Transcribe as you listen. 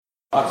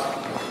Welcome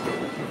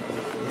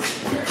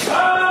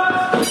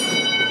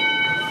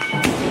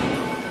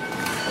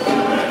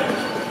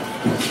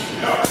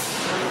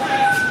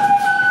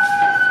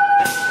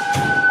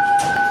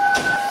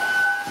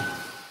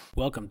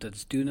to the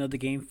Student of the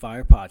Game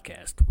Fire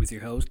podcast with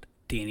your host,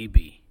 Danny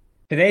B.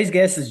 Today's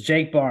guest is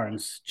Jake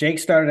Barnes. Jake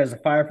started as a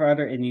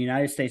firefighter in the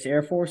United States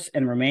Air Force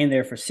and remained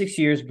there for 6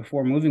 years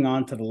before moving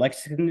on to the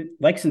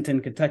Lexington,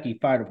 Kentucky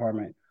Fire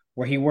Department,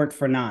 where he worked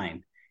for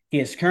 9. He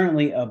is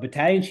currently a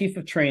battalion chief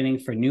of training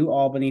for New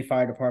Albany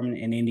Fire Department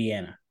in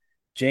Indiana.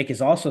 Jake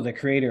is also the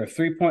creator of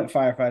 3 Point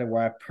Firefighter,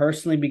 where I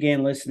personally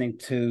began listening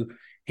to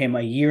him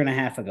a year and a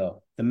half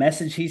ago. The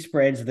message he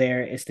spreads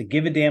there is to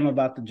give a damn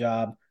about the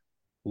job,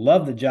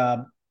 love the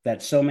job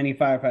that so many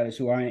firefighters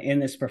who are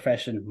in this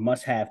profession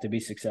must have to be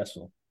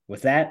successful.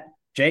 With that,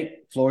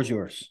 Jake, floor is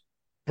yours.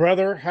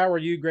 Brother, how are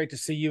you? Great to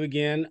see you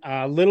again.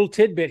 Little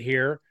tidbit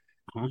here.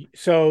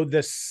 So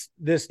this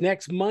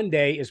next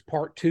Monday is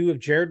part 2 of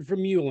Jared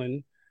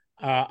Vermeulen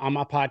on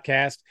my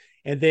podcast.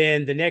 And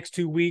then the next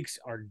 2 weeks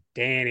are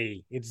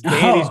Danny. It's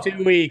Danny's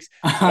 2 weeks.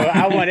 So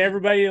I want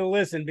everybody to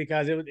listen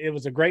because it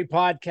was a great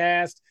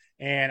podcast.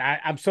 And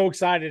I'm so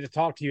excited to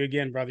talk to you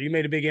again, brother. You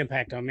made a big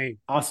impact on me.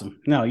 Awesome.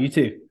 No, you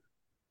too.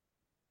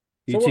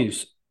 Pretty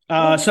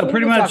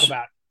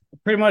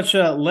much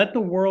let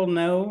the world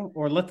know,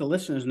 or let the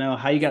listeners know,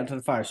 how you got into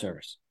the fire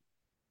service.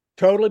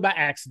 Totally by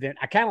accident.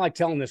 I kind of like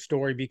telling this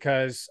story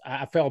because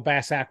I fell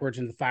bass backwards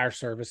in the fire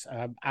service.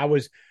 I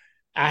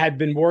had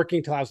been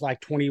working till I was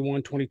like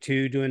 21,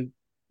 22, doing,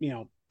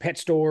 pet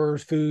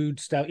stores, food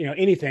stuff,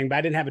 anything, but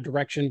I didn't have a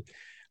direction.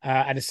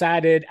 I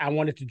decided I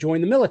wanted to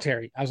join the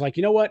military. I was like,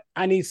 you know what?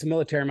 I need some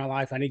military in my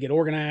life. I need to get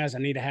organized. I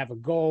need to have a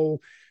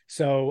goal.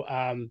 So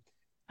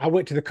I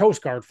went to the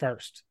Coast Guard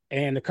first.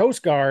 And the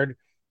Coast Guard,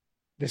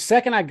 the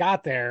second I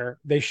got there,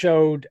 they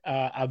showed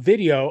a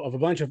video of a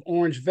bunch of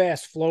orange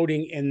vests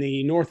floating in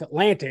the North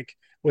Atlantic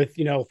with,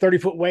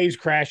 30-foot waves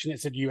crashing.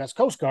 It said U.S.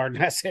 Coast Guard.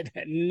 And I said,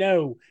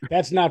 no,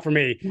 that's not for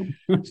me.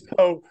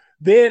 So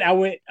then I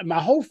went, my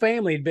whole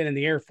family had been in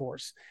the Air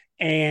Force.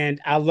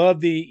 And I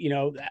loved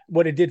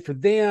what it did for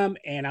them.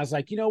 And I was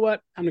like, you know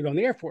what? I'm going to go in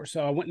the Air Force.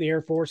 So I went in the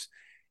Air Force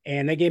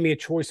and they gave me a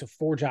choice of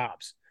 4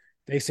 jobs.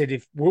 They said,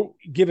 if we'll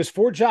give us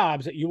 4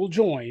 jobs that you will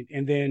join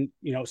and then,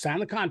 sign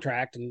the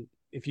contract. And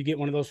if you get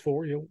one of those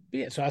 4, you'll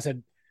be it. So I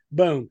said,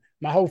 boom,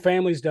 my whole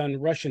family's done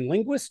Russian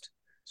linguist.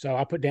 So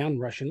I put down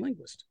Russian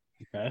linguist.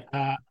 Okay.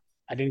 I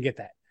didn't get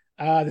that.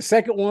 The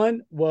second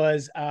one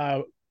was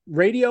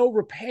radio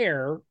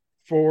repair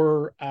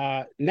for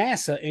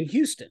NASA in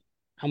Houston.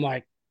 I'm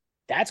like,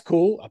 that's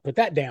cool. I put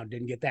that down.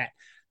 Didn't get that.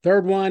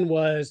 Third one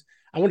was,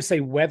 I want to say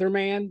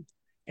weatherman.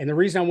 And the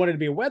reason I wanted to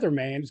be a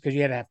weatherman is because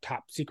you had to have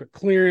top secret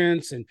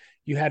clearance and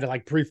you had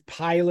to brief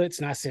pilots.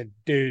 And I said,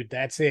 dude,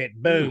 that's it.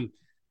 Boom.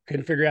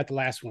 Couldn't figure out the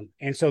last one.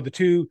 And so the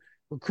 2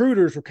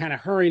 recruiters were kind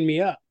of hurrying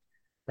me up.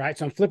 Right.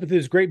 So I'm flipping through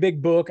this great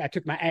big book. I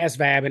took my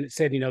ASVAB and it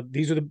said,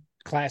 these are the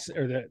classes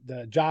or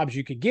the jobs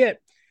you could get.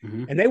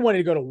 Mm-hmm. And they wanted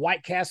to go to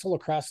White Castle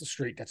across the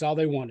street. That's all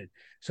they wanted.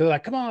 So they're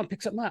like, come on,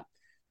 pick something up.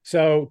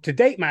 So to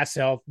date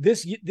myself,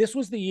 this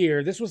was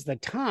the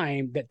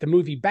time that the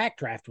movie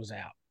Backdraft was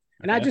out.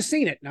 And I just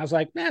seen it. And I was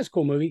like, that's a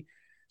cool movie.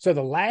 So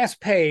the last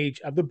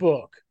page of the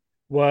book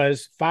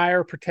was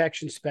fire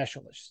protection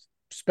specialist.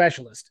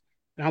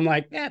 And I'm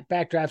like,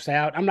 Backdraft's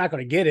out. I'm not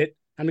going to get it.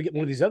 I'm going to get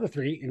one of these other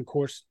 3. And of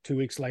course, 2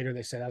 weeks later,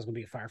 they said I was going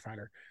to be a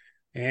firefighter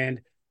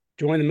and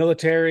joined the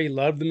military,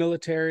 loved the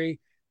military,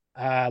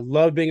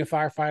 loved being a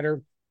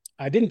firefighter.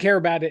 I didn't care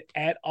about it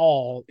at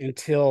all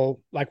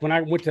until when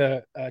I went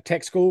to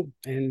tech school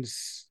in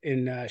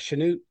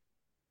Chanute,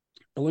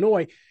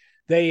 Illinois,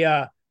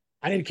 I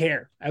didn't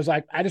care. I was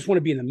like, I just want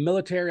to be in the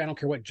military. I don't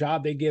care what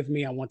job they give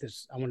me. I want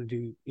to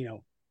do,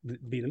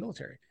 be in the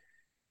military.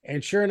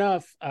 And sure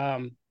enough,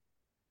 I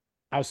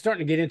was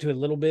starting to get into it a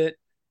little bit.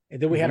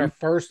 And then we had our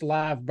first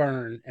live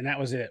burn, and that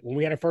was it. When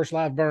we had our first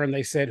live burn,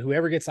 they said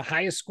whoever gets the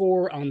highest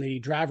score on the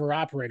driver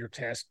operator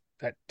test,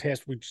 that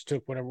test we just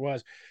took, whatever it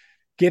was,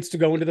 gets to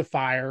go into the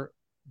fire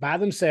by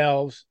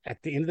themselves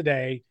at the end of the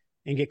day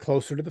and get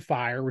closer to the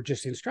fire. We're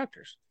just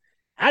instructors.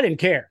 I didn't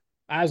care.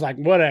 I was like,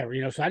 whatever,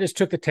 so I just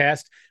took the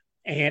test.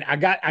 And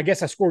I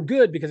guess I scored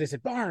good because they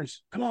said,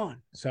 Barnes, come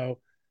on. So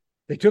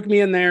they took me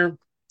in there,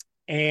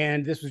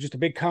 and this was just a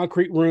big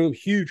concrete room,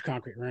 huge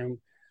concrete room.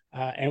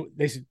 And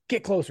they said,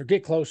 get closer.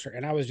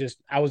 And I was just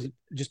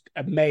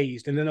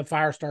amazed. And then the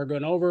fire started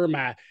going over.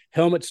 My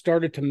helmet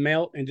started to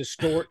melt and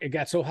distort. It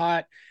got so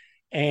hot.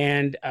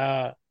 And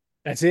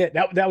that's it.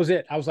 That was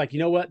it. I was like, you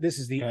know what? This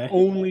is the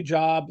only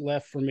job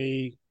left for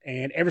me.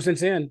 And ever since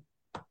then,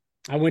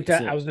 I was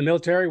in the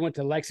military, went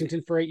to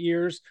Lexington for 8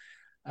 years.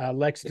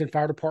 Lexington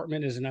Fire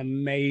Department is an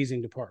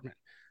amazing department,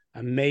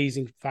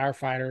 amazing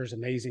firefighters,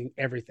 amazing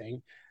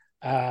everything.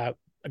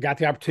 I got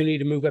the opportunity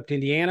to move up to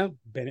Indiana,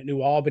 been at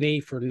New Albany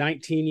for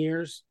 19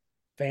 years.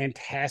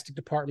 Fantastic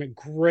department,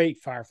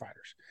 great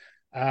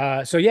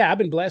firefighters. So yeah, I've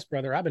been blessed,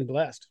 brother. I've been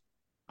blessed.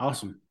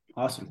 Awesome.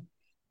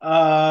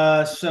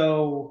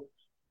 So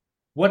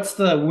What's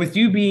the with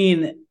you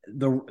being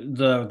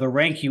the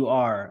rank you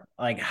are,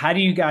 like how do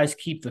you guys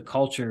keep the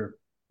culture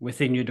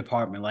within your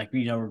department? Like,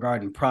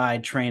 regarding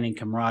pride, training,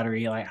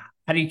 camaraderie, like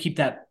how do you keep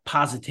that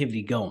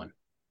positivity going?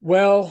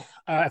 Well,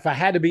 if I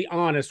had to be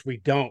honest, we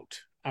don't.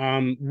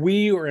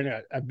 We are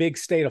in a big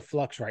state of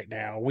flux right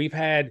now. We've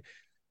had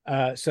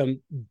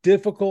some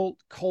difficult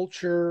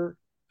culture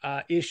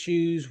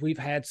issues. We've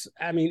had,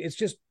 I mean, it's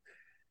just,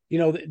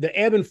 the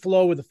ebb and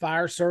flow with the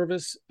fire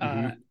service.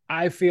 Mm-hmm.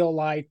 I feel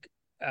like,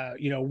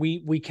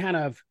 we kind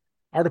of,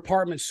 our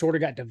department sort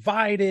of got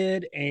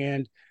divided,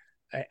 and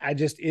I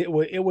just, it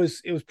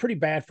was pretty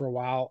bad for a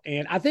while.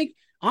 And I think,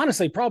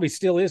 honestly, probably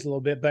still is a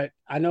little bit, but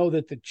I know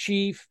that the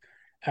chief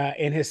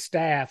and his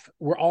staff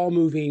were all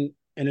moving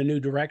in a new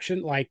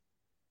direction, like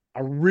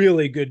a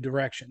really good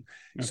direction.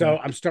 So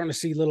Okay. I'm starting to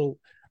see little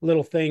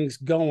things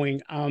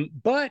going.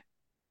 But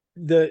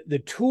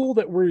the tool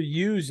that we're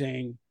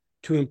using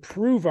to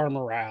improve our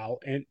morale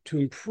and to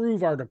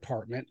improve our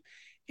department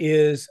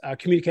is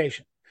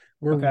communication.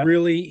 We're Okay.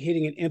 really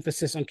hitting an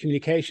emphasis on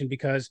communication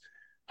because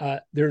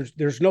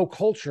there's no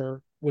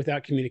culture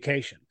without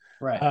communication.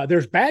 Right.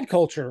 There's bad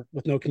culture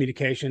with no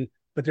communication,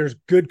 but there's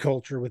good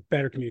culture with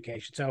better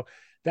communication. So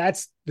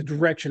that's the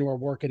direction we're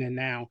working in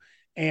now.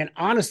 And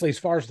honestly, as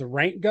far as the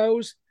rank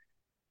goes,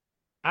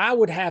 I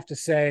would have to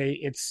say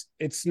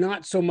it's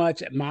not so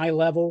much at my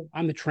level.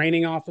 I'm the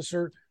training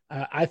officer.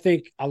 I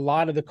think a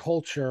lot of the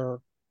culture,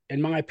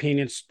 in my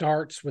opinion,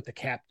 starts with the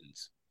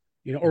captains,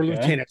 or Okay.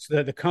 lieutenants,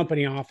 the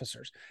company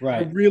officers. I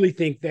Right. really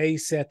think they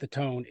set the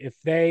tone. If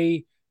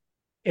they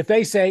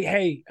say,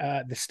 "Hey,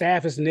 the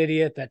staff is an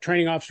idiot," that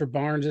training officer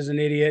Barnes is an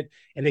idiot,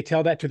 and they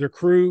tell that to their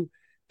crew,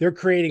 they're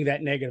creating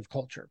that negative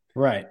culture.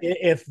 Right.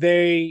 If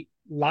they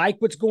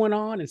like what's going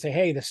on and say,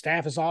 "Hey, the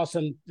staff is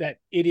awesome," that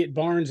idiot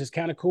Barnes is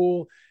kind of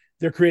cool,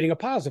 they're creating a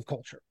positive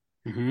culture.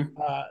 Mm-hmm.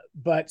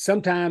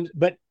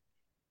 But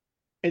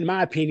in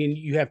my opinion,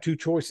 you have two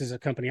choices as a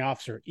company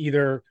officer: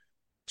 either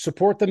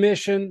support the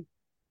mission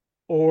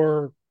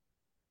or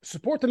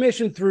support the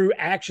mission through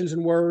actions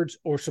and words,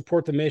 or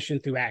support the mission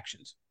through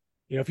actions.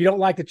 If you don't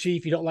like the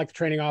chief, you don't like the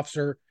training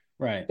officer,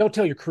 Right. don't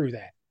tell your crew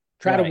that.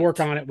 Try to work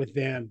Right. on it with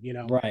them.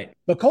 Right.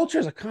 But culture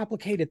is a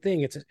complicated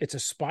thing. It's a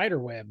spider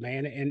web,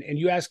 man. And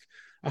you ask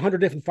 100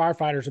 different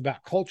firefighters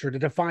about culture to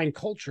define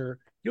culture,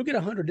 you'll get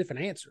 100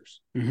 different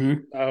answers.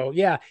 Mm-hmm. So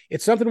yeah,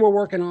 it's something we're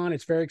working on.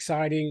 It's very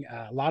exciting.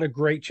 A lot of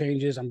great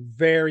changes. I'm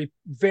very,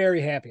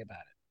 very happy about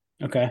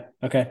it. Okay.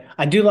 Okay.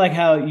 I do like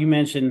how you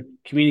mentioned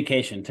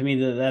communication. To me,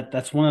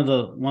 that's one of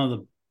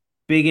the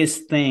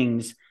biggest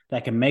things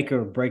that can make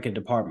or break a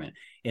department.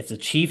 If the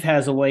chief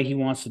has a way he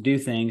wants to do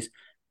things,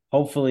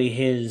 hopefully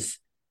his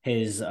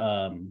what's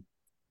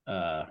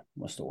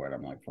the word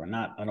I'm looking for?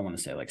 Not I don't want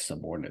to say like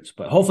subordinates,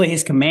 but hopefully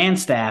his command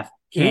staff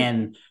Mhm.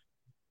 can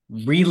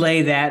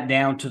relay that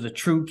down to the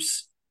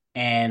troops,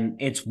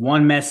 and it's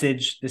one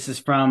message. This is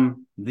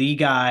from the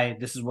guy.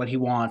 This is what he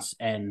wants,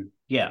 and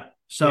yeah. Yeah.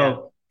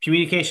 So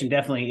communication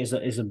definitely is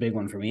a big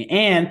one for me.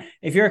 And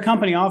if you're a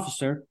company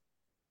officer,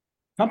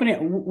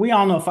 we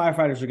all know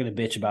firefighters are going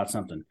to bitch about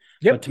something.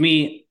 But Yep. to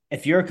me,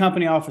 if you're a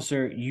company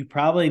officer, you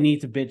probably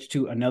need to bitch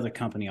to another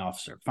company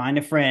officer. Find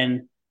a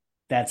friend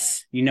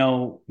that's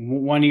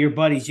one of your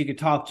buddies you could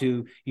talk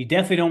to. You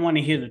definitely don't want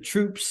to hear the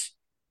troops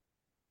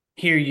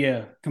hear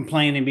you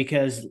complaining,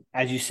 because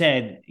as you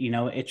said,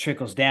 it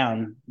trickles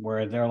down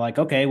where they're like,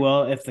 okay,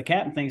 well, if the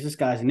captain thinks this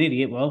guy's an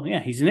idiot, well, yeah,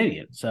 he's an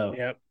idiot. So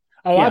Yep.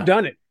 Oh, I've yeah.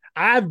 done it.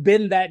 I've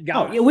been that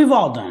Oh guy. yeah, we've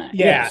all done it.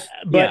 Yeah, Yes.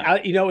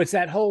 but Yeah. it's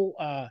that whole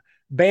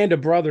band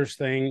of brothers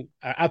thing.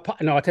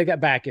 No, I take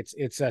that back.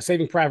 It's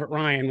Saving Private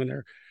Ryan when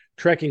they're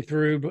trekking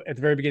through at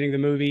the very beginning of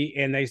the movie,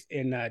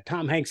 and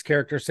Tom Hanks'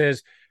 character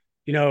says,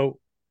 you know,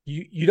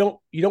 you don't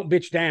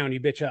bitch down, you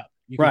bitch up,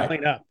 you Right.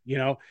 complain up,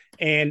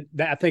 and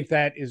I think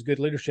that is good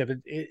leadership.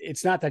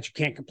 It's not that you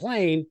can't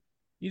complain,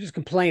 you just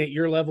complain at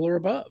your level or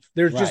above.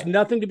 There's just Right.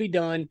 nothing to be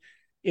done.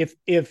 If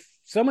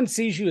someone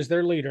sees you as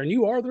their leader and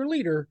you are their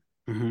leader,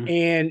 Mm-hmm.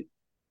 and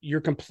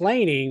you're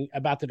complaining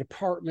about the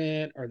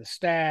department or the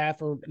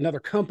staff or another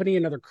company,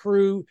 another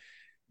crew,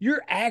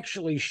 you're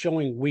actually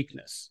showing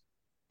weakness.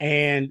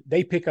 And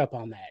they pick up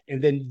on that.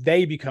 And then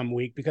they become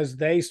weak because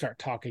they start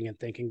talking and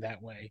thinking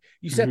that way.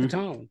 You set the Mm-hmm.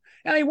 tone.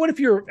 I mean, what if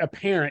you're a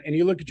parent and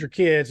you look at your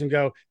kids and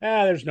go,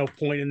 there's no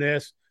point in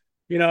this.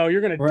 You're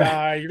going to Right.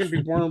 die. You're going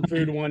to be worm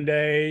food one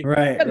day.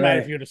 Right. Doesn't matter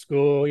if Right. you go to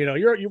school.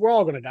 We're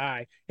all going to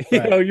die.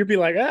 Right. You'd be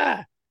like,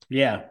 ah.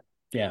 Yeah.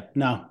 Yeah.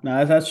 No,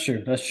 no, that's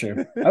true. That's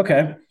true.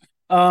 Okay.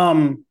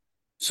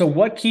 So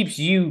what keeps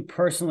you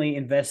personally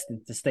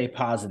invested to stay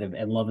positive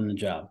and loving the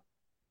job?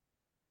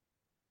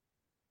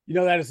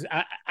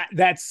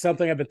 That's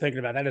something I've been thinking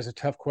about. That is a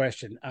tough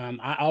question.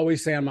 I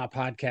always say on my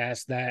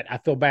podcast that I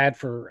feel bad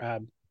for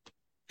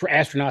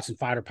astronauts and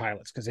fighter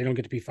pilots because they don't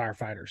get to be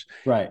firefighters.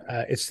 Right.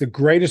 It's the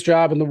greatest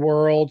job in the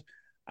world,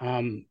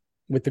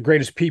 with the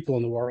greatest people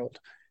in the world,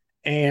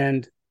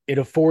 and it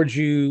affords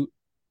you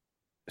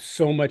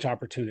so much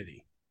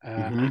opportunity.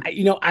 Mm-hmm.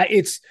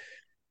 It's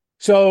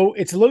So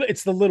it's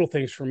the little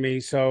things for me.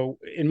 So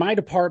in my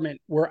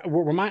department, where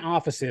my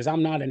office is,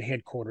 I'm not in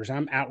headquarters.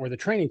 I'm out where the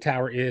training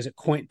tower is at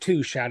Quint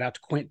 2. Shout out to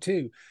Quint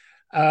 2.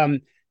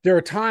 There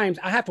are times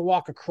I have to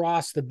walk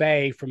across the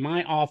bay from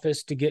my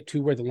office to get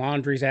to where the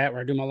laundry's at,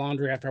 where I do my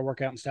laundry after I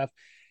work out and stuff.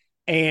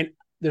 And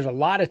there's a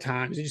lot of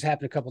times, it just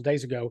happened a couple of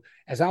days ago,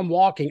 as I'm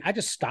walking, I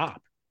just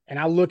stop and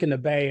I look in the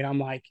bay and I'm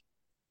like,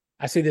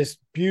 I see this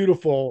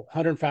beautiful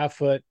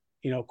 105-foot,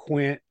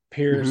 Quint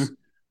Pierce.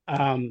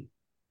 Mm-hmm.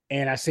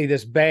 And I see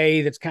this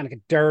bay that's kind of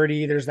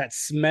dirty. There's that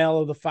smell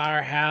of the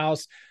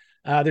firehouse.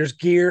 There's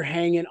gear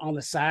hanging on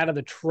the side of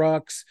the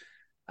trucks.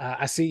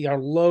 I see our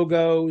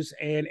logos,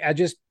 and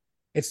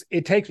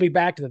it takes me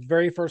back to the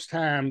very first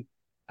time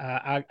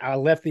I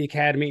left the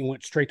academy and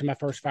went straight to my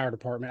first fire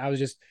department.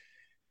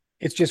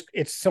 It's just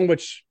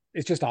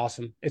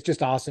awesome. It's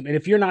just awesome. And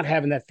if you're not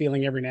having that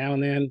feeling every now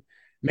and then,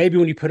 maybe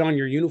when you put on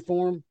your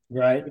uniform,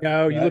 right?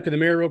 You look in the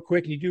mirror real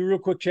quick and you do a real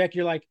quick check.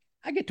 You're like,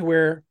 I get to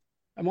wear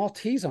a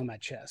Maltese on my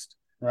chest.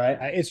 Right.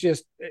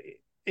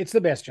 It's the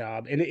best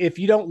job. And if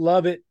you don't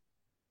love it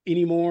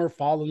anymore,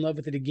 fall in love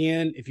with it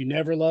again. If you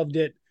never loved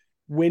it,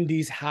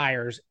 Wendy's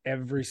hires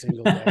every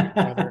single day,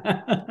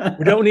 brother.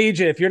 We don't need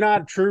you. If you're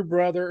not a true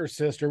brother or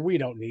sister, we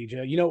don't need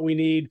you. You know what we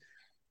need?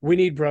 We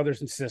need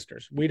brothers and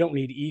sisters. We don't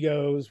need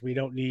egos. We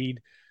don't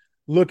need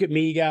look at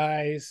me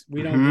guys.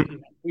 We don't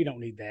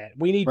need that.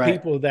 We need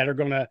people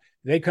that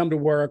they come to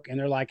work and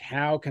they're like,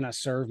 how can I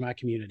serve my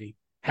community?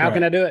 How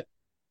can I do it?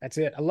 That's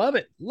it. I love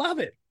it. Love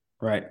it.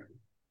 Right.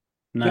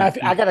 Now,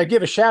 I got to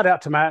give a shout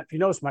out to if you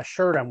notice my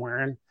shirt I'm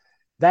wearing,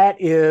 that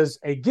is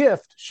a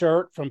gift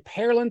shirt from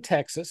Pearland,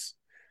 Texas.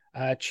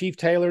 Chief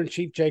Taylor and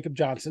Chief Jacob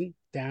Johnson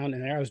down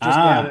in there. I was just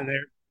down in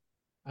there.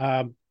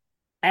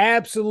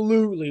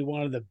 Absolutely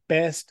one of the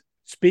best.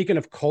 Speaking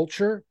of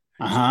culture,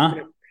 speaking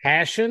of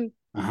passion,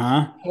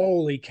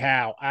 holy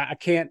cow. I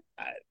can't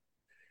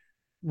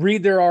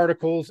read their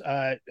articles,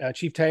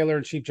 Chief Taylor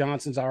and Chief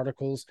Johnson's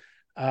articles,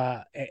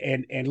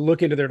 and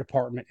look into their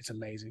department. It's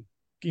amazing.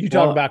 You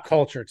talk about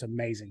culture. It's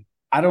amazing.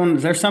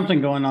 There's something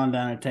going on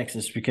down in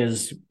Texas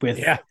because with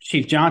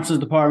Chief Johnson's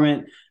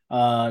department,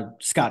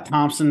 Scott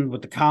Thompson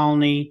with the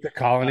Colony,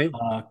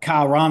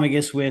 Kyle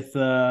Romigus with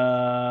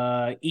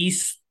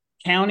East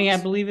County, I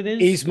believe it is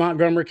East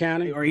Montgomery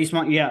County or East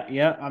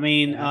Yeah. I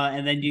mean,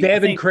 and then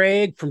Devin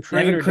Craig from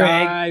Train or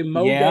Die,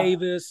 Mo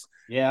Davis.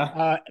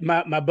 Yeah.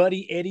 My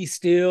buddy Eddie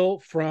Steele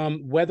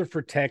from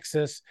Weatherford,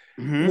 Texas.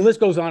 Mm-hmm. The list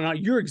goes on and on.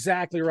 You're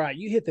exactly right.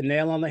 You hit the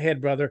nail on the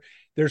head, brother.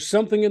 There's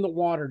something in the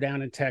water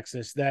down in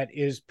Texas that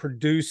is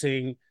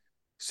producing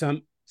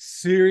some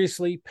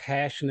seriously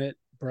passionate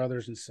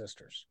brothers and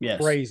sisters.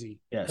 Yes. Crazy.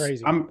 Yes.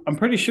 Crazy. I'm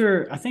pretty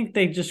sure. I think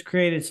they just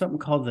created something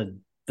called the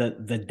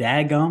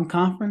Dagum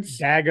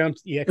Conference. Dagum,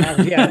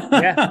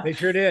 yeah, they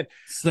sure did.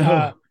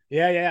 So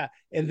yeah.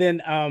 And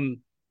then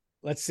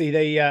let's see,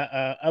 they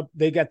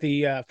got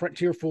the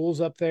Frontier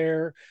Fools up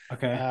there.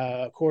 Okay.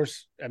 Of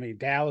course, I mean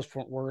Dallas,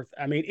 Fort Worth.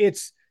 I mean,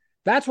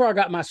 that's where I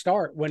got my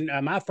start. When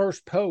my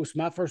first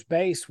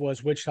base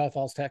was Wichita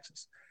Falls,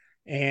 Texas.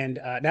 And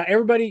now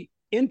everybody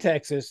in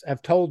Texas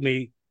have told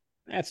me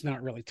that's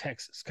not really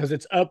Texas because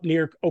it's up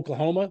near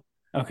Oklahoma.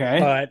 Okay.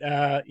 But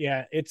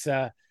it's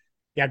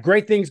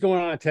great things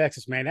going on in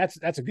Texas, man.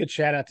 That's a good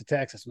shout out to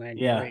Texas, man.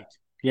 Yeah. Great.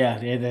 Yeah,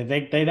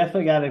 they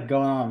definitely got it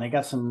going on. They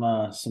got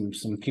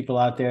some people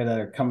out there that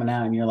are coming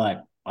out, and you're like,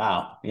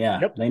 wow,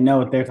 they know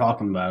what they're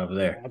talking about over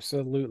there.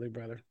 Absolutely,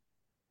 brother.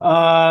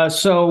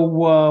 So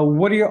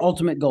what are your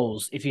ultimate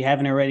goals if you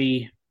haven't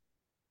already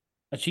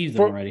achieved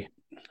them already?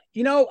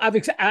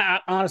 I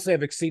honestly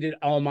have exceeded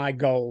all my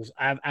goals.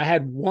 I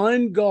had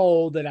one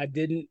goal that I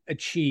didn't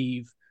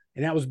achieve,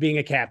 and that was being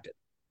a captain.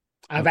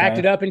 I've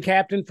acted up in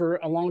captain for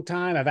a long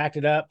time. I've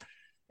acted up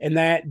in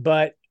that,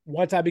 but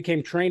once I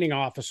became training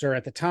officer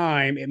at the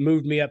time, it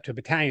moved me up to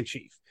battalion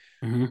chief.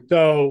 Mm-hmm.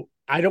 So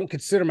I don't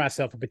consider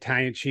myself a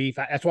battalion chief.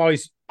 That's why I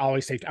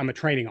always say I'm a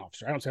training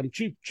officer. I don't say I'm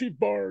Chief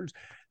Barnes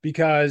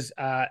because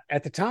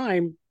at the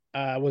time,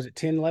 was it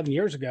 10, 11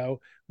 years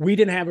ago, we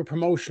didn't have a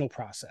promotional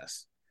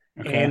process.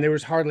 Okay. And there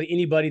was hardly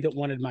anybody that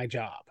wanted my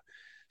job.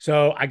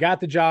 So I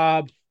got the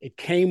job. It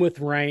came with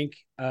rank,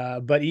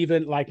 but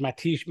even like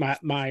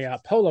my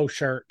polo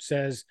shirt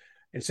says,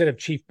 instead of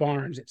Chief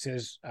Barnes, it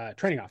says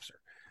training officer.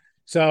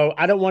 So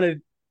I don't want to.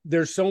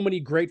 There's so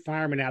many great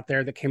firemen out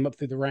there that came up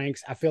through the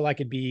ranks. I feel like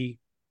it'd be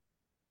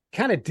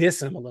kind of diss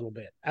them a little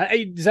bit.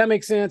 Does that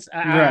make sense?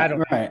 I don't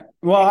know.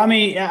 Well, I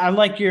mean, I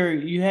like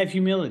you have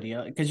humility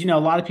because a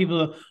lot of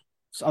people.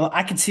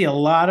 I can see a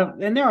lot of,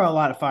 and there are a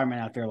lot of firemen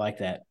out there like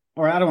that.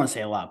 Or I don't want to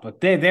say a lot,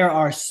 but there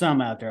are some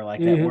out there like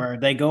that where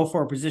they go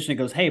for a position. It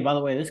goes, hey, by the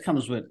way, this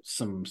comes with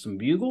some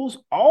bugles.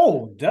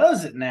 Oh,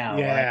 does it now?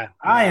 Yeah,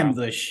 I am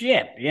the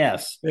shit.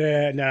 Yes.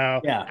 Yeah.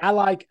 No. Yeah. I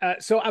like.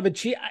 So I've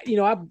achieved.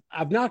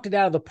 I've knocked it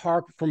out of the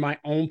park for my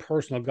own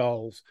personal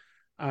goals.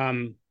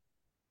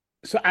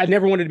 So I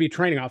never wanted to be a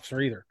training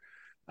officer either,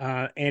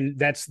 and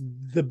that's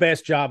the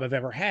best job I've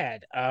ever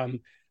had.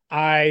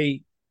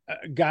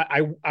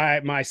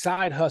 My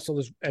side hustle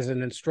is as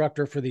an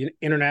instructor for the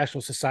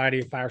International Society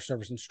of Fire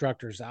Service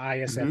Instructors,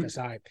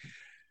 ISFSI.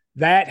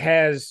 that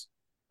has,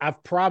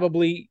 I've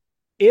probably,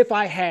 if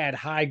I had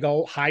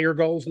higher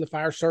goals in the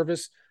fire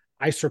service,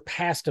 I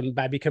surpassed them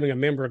by becoming a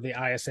member of the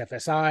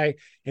ISFSI.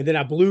 And then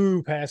I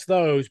blew past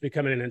those,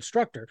 becoming an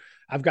instructor.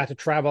 I've got to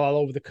travel all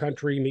over the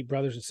country, meet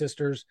brothers and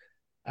sisters.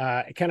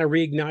 It kind of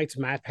reignites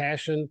my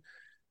passion.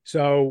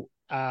 So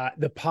my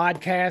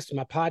podcast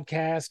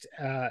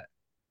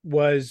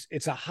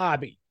it's a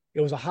hobby.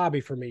 It was a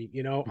hobby for me.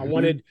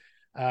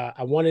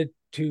 I wanted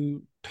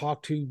to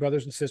talk to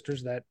brothers and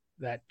sisters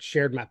that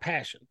shared my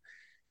passion,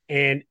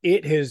 and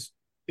it has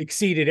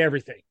exceeded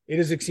everything. It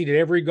has exceeded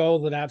every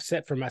goal that I've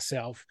set for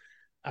myself.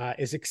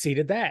 Has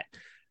exceeded that.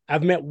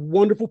 I've met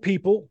wonderful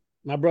people.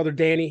 My brother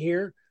Danny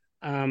here.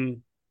 I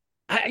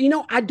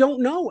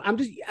don't know.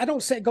 I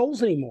don't set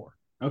goals anymore.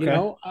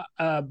 Okay.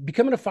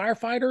 Becoming a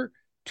firefighter,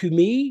 to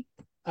me,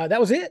 that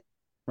was it.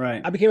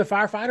 Right. I became a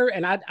firefighter,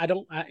 and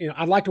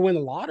I'd like to win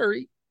the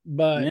lottery,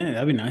 but yeah,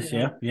 that'd be nice.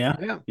 Yeah.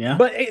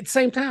 But at the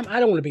same time, I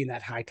don't want to be in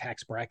that high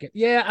tax bracket.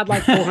 Yeah, I'd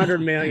like 400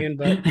 million,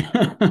 but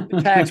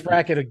the tax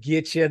bracket will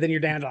get you. Then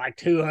you're down to like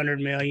 200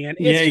 million.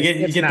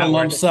 You get the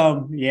lump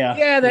sum. Yeah.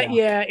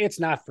 It's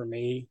not for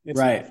me. It's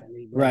right. Not for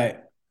me, right.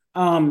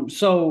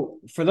 So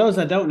for those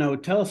that don't know,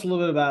 tell us a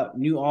little bit about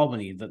New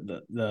Albany,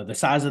 the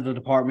size of the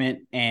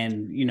department,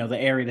 and the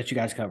area that you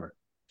guys cover.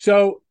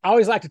 So I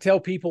always like to tell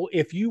people,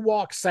 if you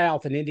walk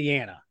south in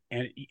Indiana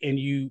and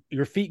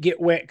your feet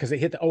get wet because they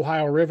hit the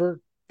Ohio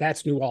River,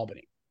 that's New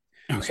Albany.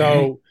 Okay.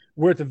 So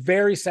we're at the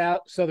very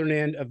southern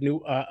end of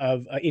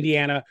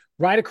Indiana,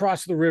 right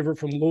across the river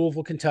from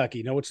Louisville,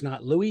 Kentucky. No, it's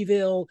not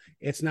Louisville.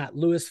 It's not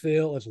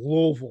Louisville. It's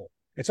Louisville.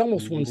 It's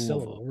almost one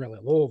syllable, really.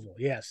 Louisville,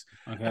 yes.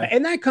 Okay.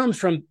 And that comes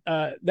from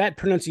that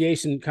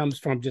pronunciation comes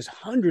from just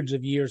hundreds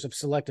of years of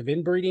selective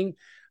inbreeding.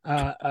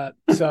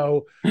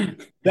 So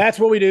that's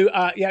what we do.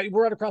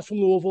 We're right across from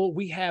Louisville.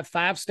 We have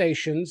 5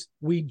 stations.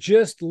 We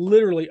just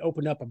literally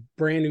opened up a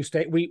brand new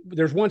state.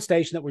 There's one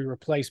station that we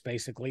replaced,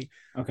 basically.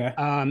 Okay.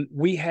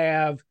 We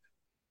have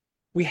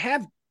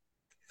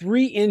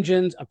 3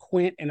 engines, a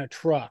quint, and a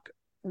truck.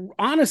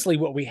 Honestly,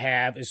 what we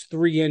have is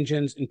 3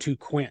 engines and 2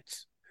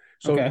 quints.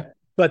 So, okay.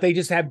 But they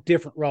just have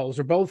different roles.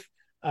 They're both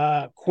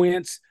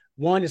quints.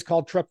 One is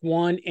called Truck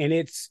 1, and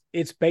it's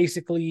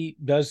basically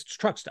does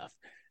truck stuff.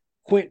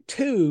 Quint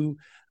 2,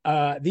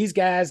 these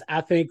guys,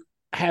 I think,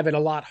 have it a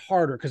lot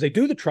harder because they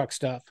do the truck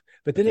stuff,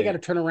 but then they got to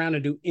turn around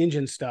and do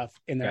engine stuff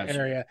in their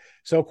area.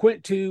 So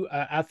Quint 2,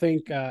 I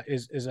think,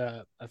 is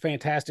a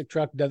fantastic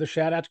truck. Another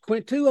shout out to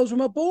Quint 2. Those are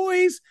my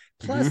boys.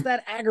 Plus,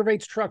 that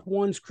aggravates Truck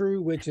 1's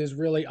crew, which is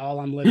really all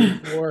I'm living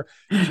for.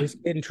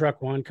 Just getting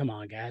Truck 1. Come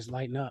on, guys,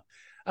 lighten up.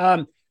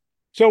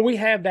 So we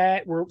have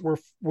that.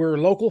 We're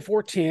Local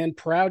 410,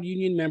 proud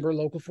union member,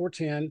 Local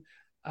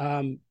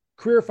 410.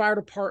 Career Fire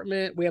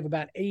Department, we have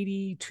about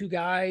 82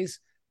 guys.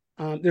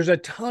 There's a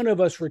ton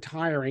of us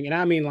retiring, and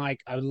I mean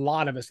like a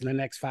lot of us in the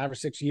next 5 or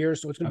 6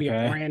 years. So it's going to be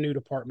a brand new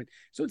department.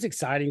 So it's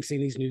exciting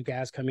seeing these new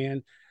guys come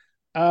in.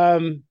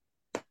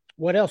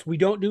 What else? We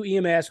don't do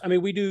EMS. I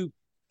mean, we do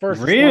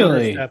first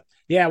responder stuff.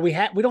 Yeah, we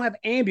don't have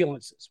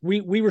ambulances. We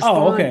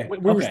respond.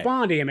 We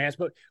respond to EMS,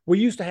 but we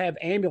used to have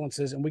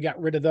ambulances, and we got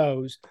rid of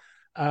those.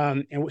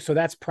 And so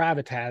that's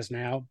privatized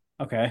now.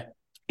 Okay.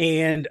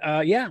 And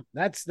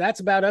that's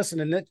about us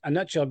in a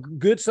nutshell.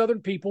 Good Southern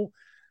people,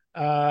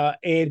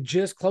 and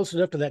just close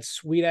enough to that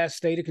sweet ass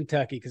state of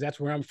Kentucky, because that's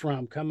where I'm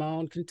from. Come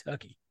on,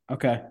 Kentucky.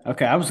 Okay.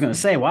 I was gonna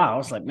say, wow. I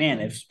was like, man,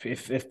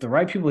 if the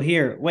right people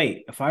here,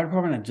 wait, a fire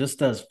department that just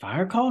does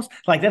fire calls,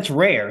 like that's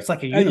rare. It's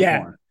like a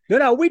unicorn.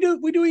 No, we do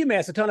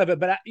EMS, a ton of it,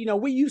 but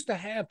we used to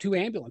have 2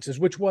 ambulances,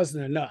 which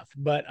wasn't enough.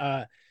 But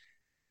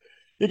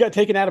it got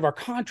taken out of our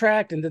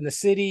contract, and then the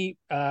city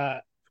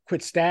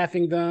quit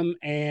staffing them.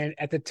 And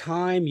at the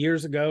time,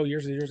 years and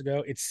years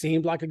ago, it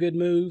seemed like a good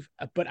move.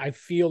 But I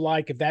feel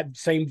like if that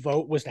same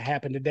vote was to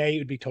happen today, it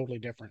would be totally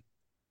different.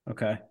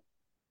 Okay.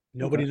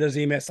 Nobody does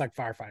EMS like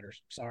firefighters.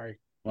 Sorry.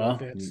 Well,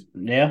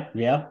 yeah.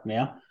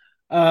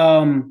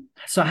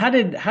 So how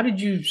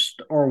did you,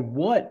 or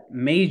what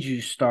made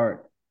you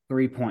start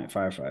 3-Point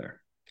Firefighter?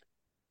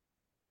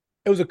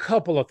 It was a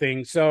couple of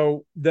things.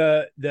 So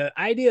the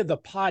idea of the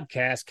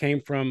podcast came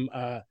from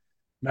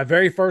my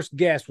very first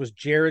guest was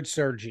Jared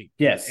Sergi.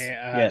 Yes.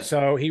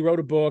 So he wrote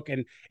a book,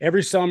 and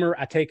every summer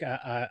I take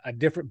a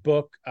different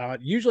book,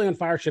 usually on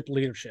fireman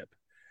leadership.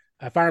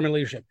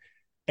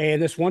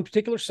 And this one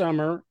particular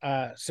summer,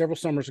 several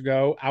summers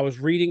ago, I was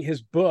reading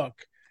his book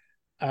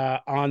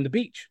on the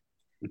beach.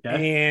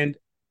 Okay. And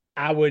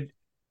I would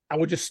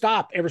just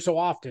stop every so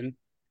often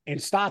and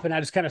I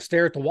just kind of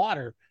stare at the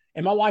water.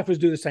 And my wife was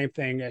doing the same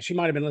thing. She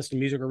might have been listening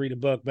to music or read a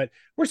book, but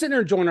we're sitting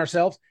there enjoying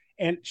ourselves.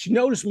 And she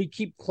noticed me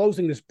keep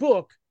closing this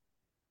book.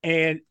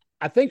 And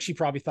I think she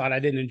probably thought I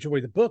didn't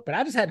enjoy the book, but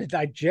I just had to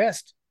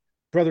digest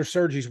Brother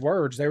Sergi's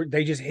words.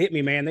 They just hit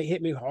me, man. They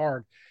hit me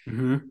hard.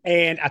 Mm-hmm.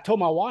 And I told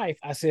my wife,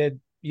 I said,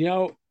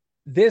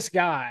 this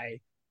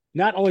guy,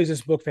 not only is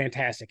this book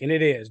fantastic, and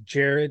it is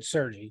Jared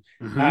Sergi,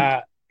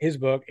 his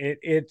book,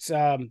 it's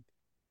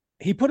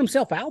he put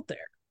himself out there.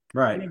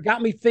 Right. And it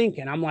got me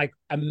thinking. I'm like,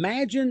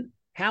 imagine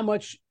how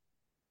much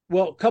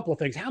Well, a couple of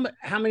things.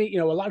 How many,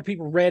 a lot of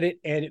people read it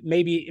and it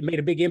made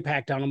a big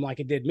impact on them like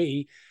it did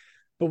me.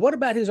 But what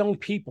about his own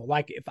people?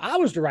 Like if I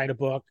was to write a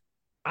book,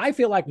 I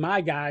feel like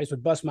my guys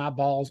would bust my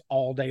balls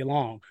all day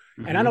long.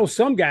 Mm-hmm. And I know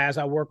some guys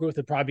I work with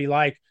would probably be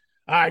like,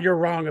 you're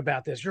wrong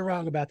about this. You're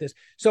wrong about this.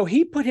 So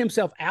he put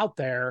himself out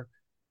there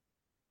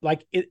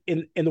like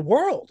in the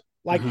world.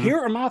 Like, here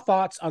are my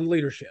thoughts on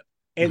leadership.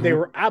 And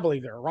I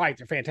believe they're right.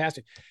 They're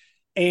fantastic.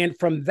 And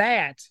from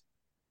that,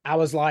 I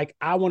was like,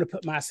 I want to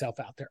put myself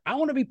out there. I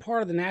want to be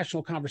part of the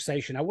national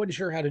conversation. I wasn't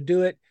sure how to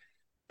do it.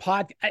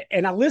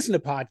 And I listened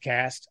to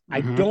podcasts.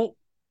 I don't,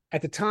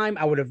 at the time,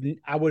 I would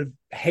have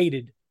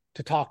hated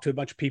to talk to a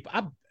bunch of people.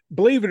 I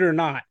believe it or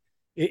not,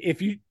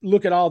 if you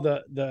look at all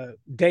the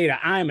data,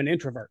 I am an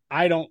introvert.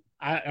 I don't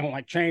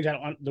like change.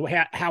 I don't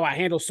how I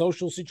handle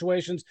social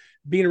situations,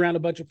 being around a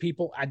bunch of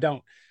people. I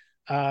don't.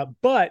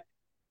 But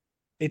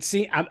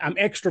I'm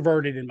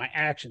extroverted in my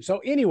action. So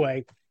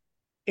anyway,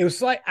 it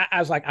was like, I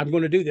was like, I'm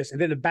going to do this. And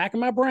then the back of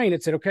my brain,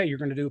 it said, okay, you're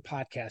going to do a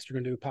podcast.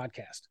 You're going to do a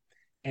podcast.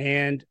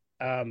 And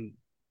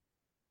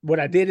what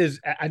I did is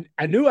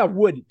I knew I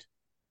wouldn't.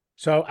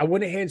 So I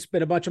went ahead and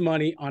spent a bunch of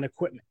money on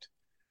equipment.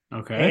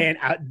 Okay.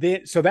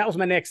 And so that was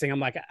my next thing. I'm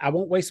like, I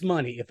won't waste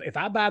money. If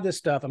I buy this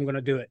stuff, I'm going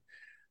to do it.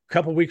 A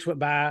couple of weeks went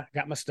by,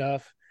 got my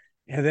stuff.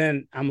 And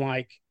then I'm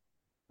like,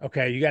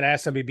 okay, you got to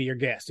ask somebody to be your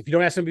guest. If you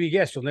don't ask somebody to be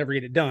your guest, you'll never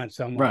get it done.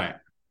 So I'm like, right.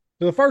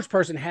 So the first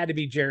person had to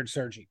be Jared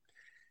Sergi.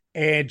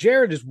 And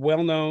Jared is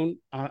well known,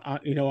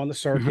 on the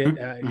circuit.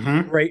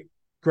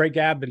 Great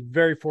guy. I've been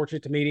very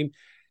fortunate to meet him,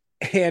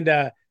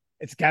 and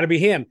it's got to be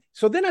him.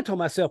 So then I told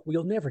myself, well,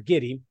 you'll never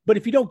get him. But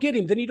if you don't get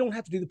him, then you don't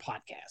have to do the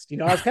podcast.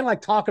 I was kind of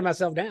like talking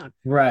myself down.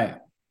 Right.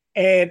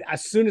 And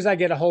as soon as I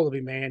get a hold of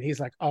him, man,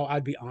 he's like, "Oh,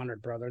 I'd be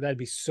honored, brother. That'd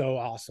be so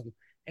awesome."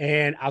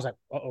 And I was like,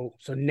 "Uh-oh."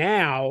 So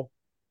now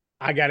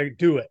I got to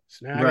do it.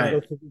 So now I got to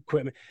go through the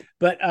equipment.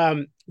 But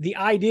the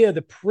idea,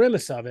 the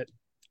premise of it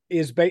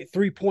is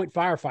 3-point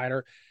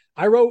firefighter.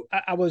 I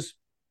was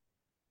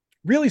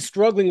really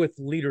struggling with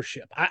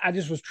leadership. I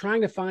just was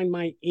trying to find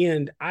my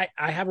end. I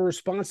have a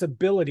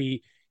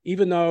responsibility,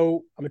 even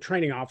though I'm a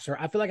training officer,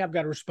 I feel like I've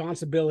got a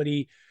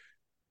responsibility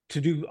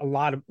to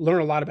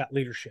learn a lot about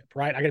leadership,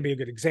 right? I got to be a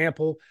good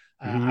example.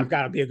 I've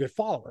got to be a good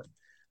follower.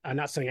 I'm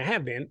not saying I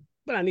have been,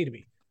 but I need to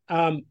be.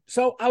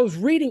 So I was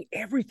reading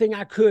everything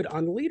I could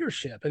on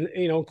leadership and,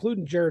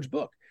 including Jared's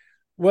book.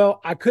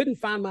 Well, I couldn't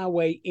find my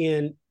way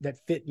in that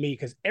fit me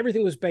because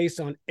everything was based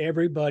on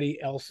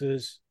everybody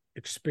else's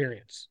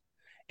experience.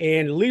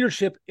 And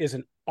leadership is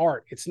an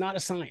art. It's not a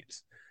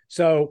science.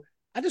 So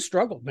I just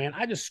struggled, man.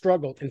 I just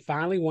struggled. And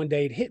finally, one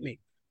day it hit me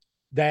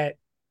that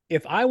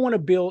if I want to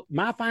build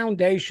my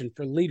foundation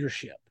for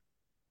leadership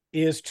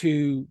is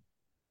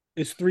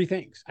three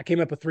things. I came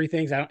up with three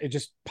things. It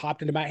just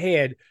popped into my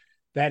head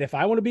that if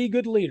I want to be a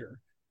good leader,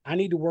 I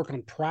need to work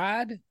on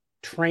pride,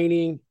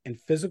 training, and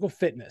physical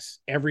fitness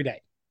every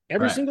day.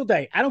 Every single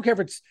day. I don't care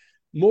if it's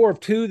more of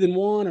two than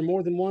one or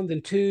more than one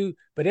than two,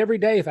 but every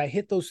day, if I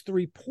hit those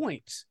 3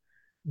 points,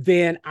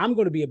 then I'm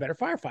going to be a better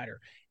firefighter.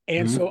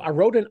 And so I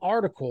wrote an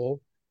article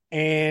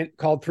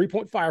called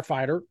 3-Point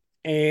Firefighter,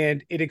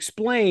 and it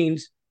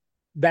explains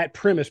that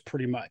premise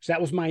pretty much.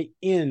 That was my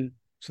end.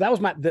 So that was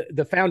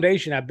the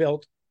foundation I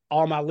built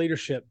all my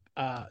leadership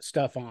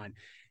stuff on.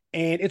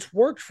 And it's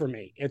worked for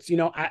me. It's,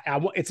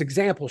 it's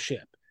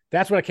exampleship.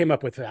 That's what I came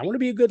up with. I want to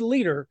be a good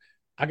leader.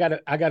 I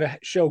gotta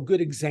show good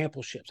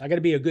exampleships. I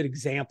gotta be a good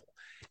example.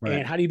 Right.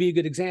 And how do you be a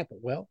good example?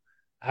 Well,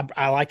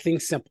 I like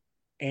things simple.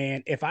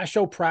 And if I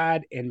show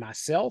pride in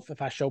myself,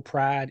 if I show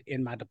pride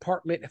in my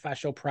department, if I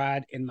show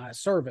pride in my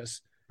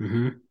service,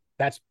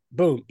 that's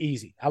boom,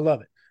 easy. I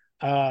love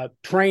it.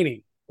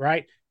 Training,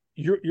 right?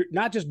 You're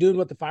not just doing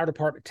what the fire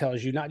department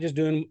tells you, not just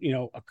doing,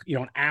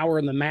 an hour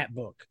in the MAT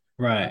book.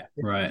 Right.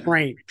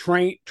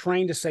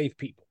 Train to save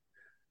people.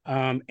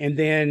 And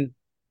then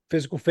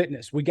physical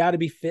fitness. We got to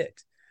be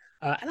fit.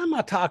 And I'm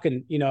not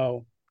talking,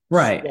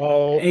 right.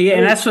 Slow.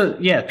 And that's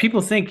what,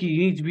 people think you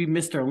need to be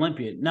Mr.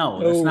 Olympia.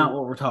 No, that's not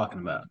what we're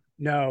talking about.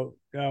 No.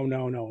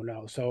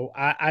 So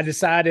I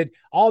decided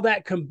all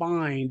that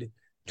combined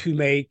to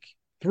make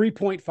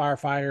 3-Point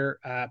Firefighter,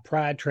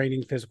 pride,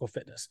 training, physical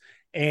fitness.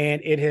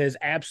 And it has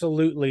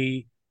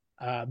absolutely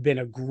been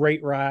a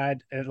great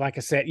ride. And like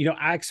I said,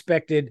 I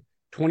expected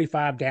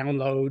 25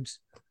 downloads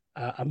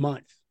a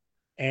month,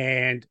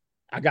 and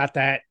I got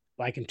that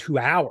like in 2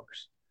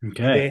 hours.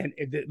 Okay. And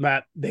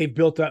they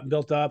built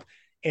up.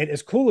 And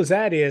as cool as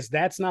that is,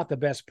 that's not the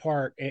best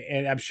part.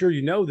 And I'm sure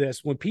you know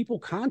this, when people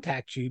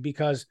contact you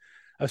because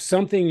of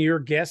something your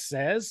guest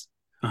says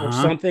or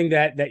something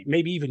that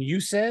maybe even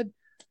you said,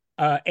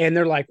 and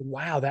they're like,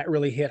 wow, that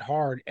really hit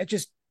hard. It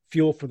just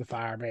fuel for the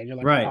fire, man. You're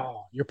like,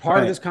 oh, you're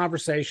part of this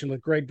conversation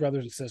with great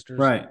brothers and sisters.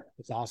 Right.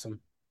 It's awesome.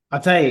 I'll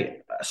tell you.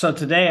 So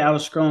today I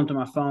was scrolling through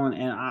my phone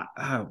and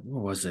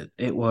what was it?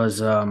 It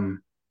was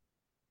an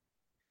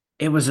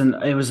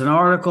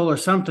article or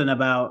something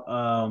about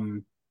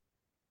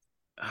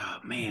oh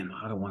man,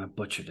 I don't want to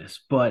butcher this,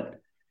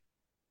 but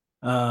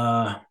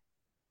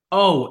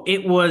Oh,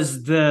 it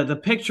was the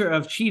picture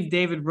of Chief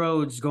David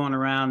Rhodes going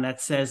around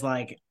that says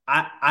like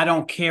I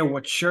don't care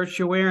what shirt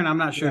you're wearing. I'm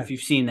not sure Yeah. if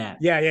you've seen that.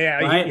 Yeah.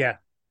 Right?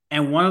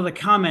 And one of the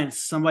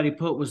comments somebody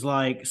put was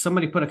like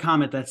somebody put a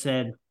comment that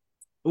said,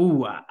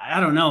 "Ooh, I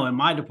don't know. In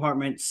my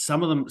department,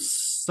 some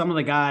of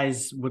the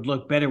guys would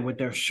look better with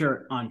their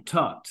shirt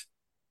untucked."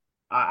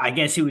 I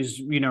guess he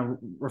was,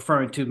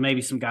 referring to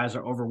maybe some guys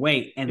are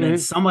overweight. And then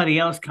somebody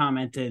else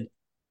commented,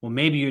 well,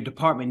 maybe your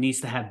department needs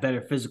to have better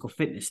physical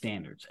fitness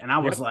standards. And I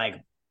was like,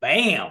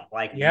 bam,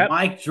 like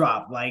mic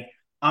drop. Like,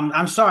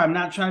 I'm sorry, I'm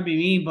not trying to be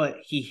mean, but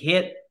he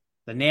hit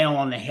the nail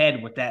on the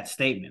head with that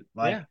statement.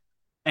 Like,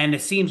 and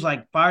it seems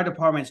like fire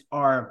departments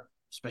are,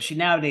 especially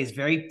nowadays,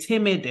 very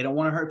timid. They don't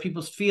want to hurt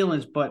people's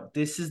feelings, but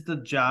this is the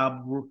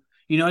job.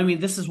 You know what I mean?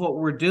 This is what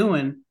we're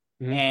doing.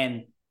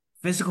 And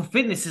physical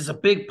fitness is a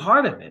big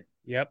part of it.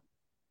 Yep.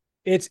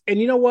 And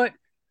you know what?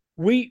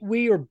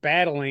 We are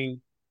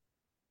battling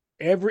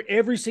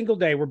every single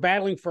day. We're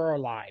battling for our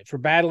lives. We're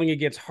battling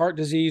against heart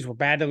disease. We're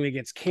battling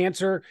against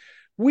cancer.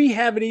 We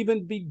haven't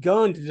even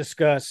begun to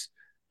discuss,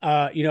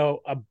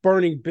 a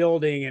burning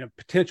building and a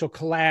potential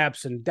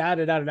collapse and da.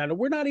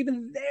 We're not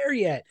even there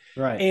yet.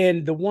 Right.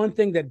 And the one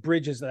thing that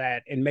bridges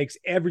that and makes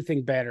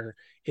everything better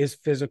is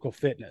physical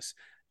fitness.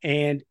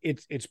 And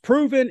it's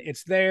proven,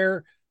 it's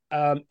there.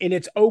 And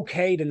it's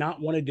okay to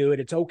not want to do it.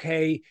 It's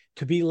okay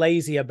to be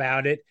lazy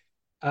about it,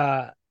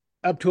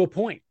 up to a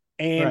point.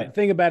 And the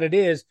thing about it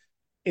is,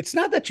 it's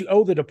not that you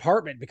owe the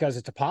department because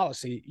it's a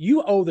policy.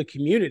 You owe the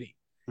community.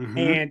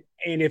 And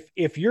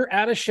if you're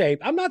out of shape,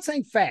 I'm not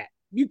saying fat.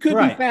 You could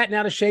be fat and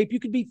out of shape.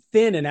 You could be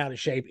thin and out of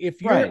shape.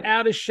 If you're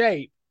out of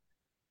shape,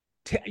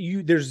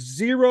 there's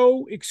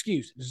zero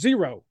excuse,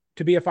 zero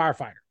to be a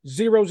firefighter.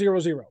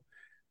 Zero.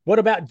 What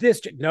about this?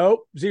 No,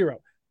 zero.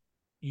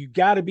 You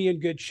got to be in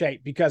good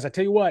shape because I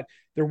tell you what,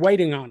 they're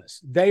waiting on us.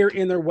 They are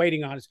in there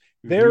waiting on us.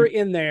 They're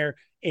in there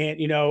and,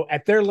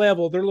 at their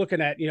level, they're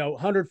looking at,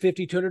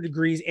 150, 200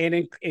 degrees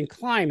and in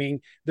climbing,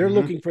 they're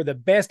looking for the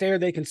best air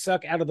they can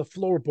suck out of the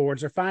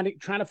floorboards. They're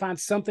trying to find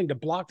something to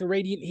block the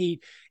radiant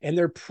heat, and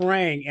they're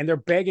praying and they're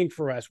begging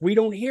for us. We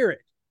don't hear it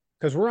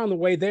because we're on the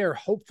way there,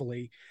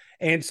 hopefully.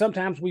 And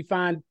sometimes we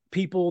find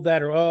people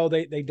that are,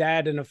 they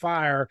died in a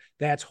fire.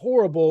 That's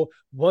horrible.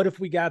 What if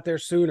we got there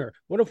sooner?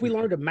 What if we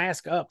learned to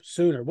mask up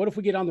sooner? What if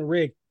we get on the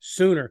rig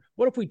sooner?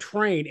 What if we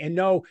train and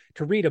know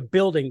to read a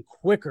building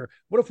quicker?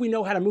 What if we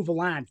know how to move a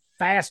line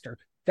faster?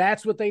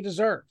 That's what they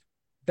deserve.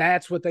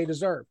 That's what they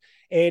deserve.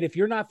 And if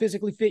you're not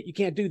physically fit, you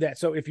can't do that.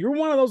 So if you're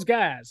one of those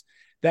guys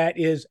that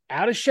is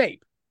out of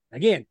shape,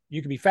 again,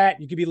 you can be fat,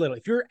 you can be little.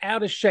 If you're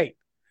out of shape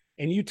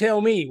and you tell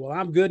me, well,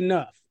 I'm good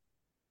enough,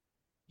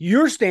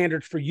 your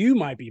standards for you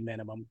might be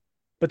minimum,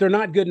 but they're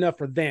not good enough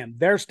for them.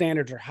 Their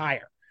standards are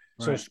higher.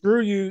 So screw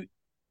you,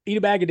 eat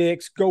a bag of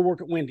dicks, go work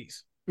at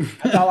Wendy's.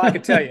 That's all I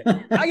can tell you.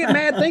 I get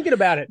mad thinking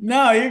about it.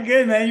 No, you're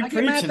good, man. You're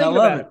preaching. I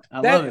love it. I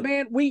love it.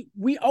 Man, we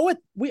owe it.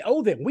 We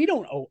owe them. We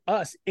don't owe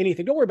us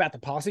anything. Don't worry about the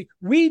policy.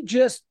 We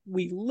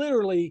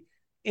literally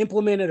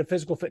implemented a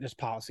physical fitness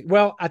policy.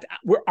 Well,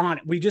 we're on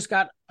it. We just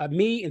got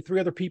me and 3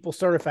 other people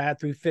certified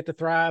through Fit to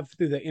Thrive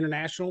through the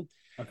international.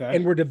 Okay.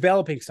 And we're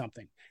developing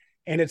something.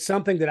 And it's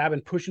something that I've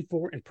been pushing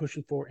for.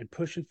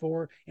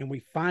 And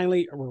we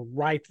finally were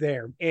right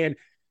there. And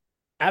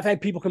I've had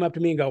people come up to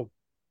me and go,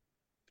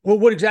 well,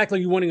 what exactly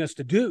are you wanting us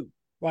to do?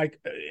 Like,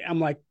 I'm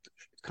like,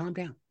 calm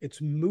down.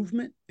 It's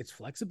movement. It's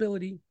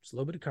flexibility. It's a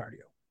little bit of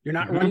cardio. You're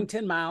not running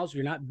 10 miles.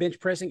 You're not bench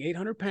pressing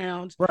 800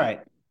 pounds. Right.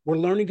 We're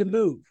learning to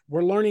move.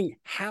 We're learning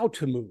how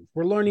to move.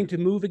 We're learning to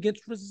move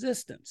against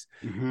resistance.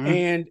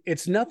 And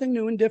it's nothing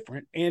new and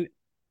different. And,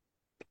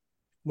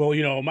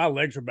 well, my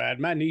legs are bad.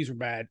 My knees are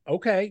bad.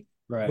 Okay.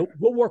 Right.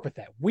 We'll work with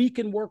that. We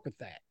can work with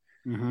that.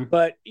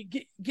 But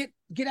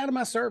get out of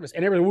my service.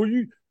 And everyone, well,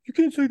 you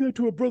can't say that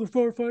to a brother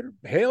firefighter.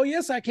 Hell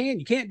yes, I can.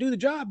 You can't do the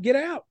job. Get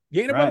out.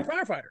 You ain't a brother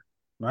firefighter.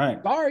 Right.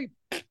 Sorry.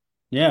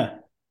 Yeah.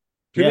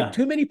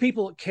 Too many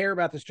people care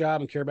about this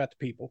job and care about the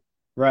people.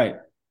 Right.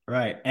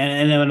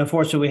 And then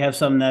unfortunately we have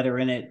some that are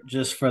in it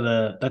just for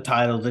the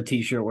title, the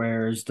t-shirt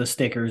wearers, the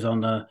stickers on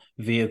the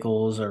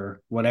vehicles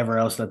or whatever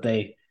else that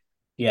they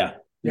Yeah.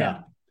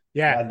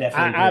 I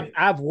definitely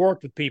I've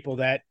worked with people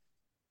that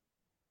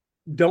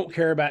don't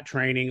care about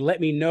training.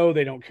 Let me know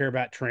they don't care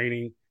about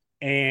training.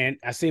 And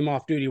I see them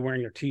off duty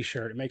wearing their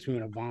t-shirt. It makes me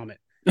want to vomit.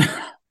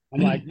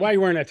 I'm like, why are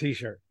you wearing that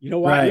t-shirt? You know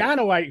why? Right. Yeah, I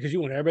know why. Because you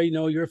want everybody to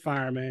know you're a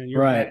fireman.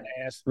 You're a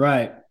badass.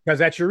 Right. Because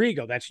that's your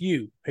ego. That's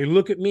you. Hey,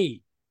 look at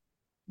me.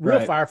 Real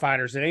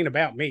firefighters, it ain't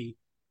about me.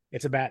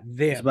 It's about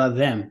them. It's about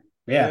them.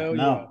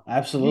 Yeah.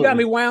 Absolutely. You got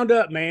me wound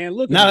up, man.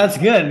 Look. That's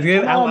good.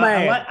 Man.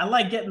 I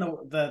like getting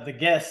the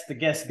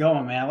guests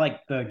going, man. I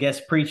like the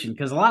guests preaching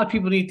because a lot of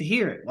people need to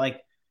hear it.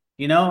 Like,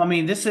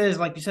 this is,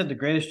 like you said, the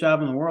greatest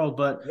job in the world,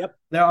 but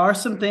there are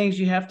some things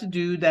you have to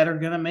do that are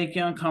going to make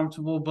you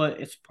uncomfortable, but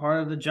it's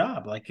part of the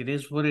job. Like, it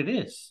is what it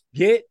is.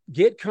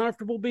 Get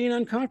comfortable being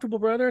uncomfortable,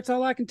 brother. That's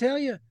all I can tell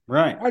you.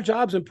 Right. Our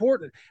job's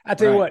important. I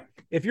tell you what,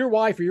 if your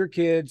wife or your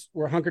kids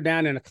were hunkered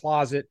down in a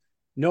closet,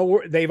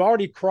 they've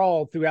already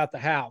crawled throughout the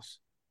house.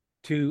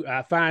 to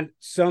find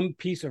some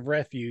piece of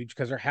refuge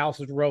because their house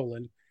is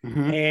rolling,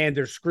 Mhm. and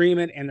they're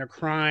screaming and they're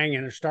crying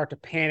and they start to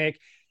panic,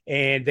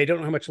 and they don't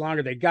know how much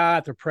longer they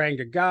got. They're praying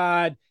to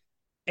God.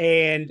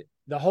 And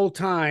the whole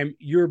time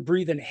you're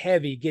breathing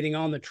heavy getting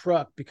on the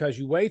truck because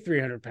you weigh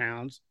 300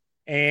 pounds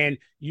and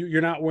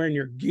you're not wearing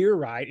your gear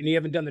right, and you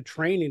haven't done the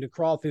training to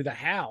crawl through the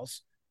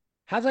house.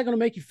 How's that going to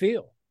make you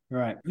feel?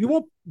 Right.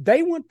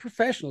 They want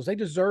professionals. They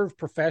deserve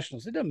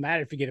professionals. It doesn't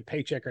matter if you get a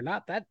paycheck or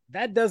not.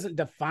 That doesn't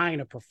define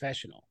a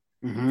professional.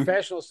 Mhm.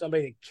 Professional is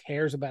somebody that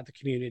cares about the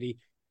community,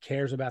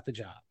 cares about the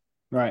job.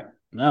 Right.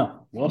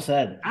 No, well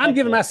said. I'm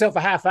giving myself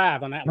a high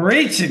five on that one.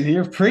 Preaching.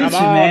 You're preaching,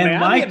 on, man.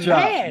 man. Mic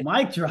drop. Mad.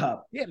 Mic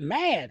drop. Getting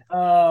mad.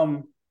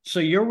 So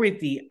you're with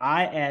the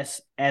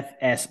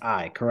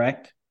ISFSI,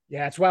 correct?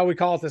 Yeah, that's why we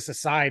call it the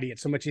society.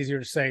 It's so much easier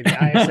to say. The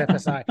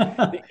ISFSI,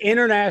 the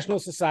International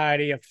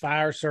Society of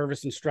Fire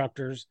Service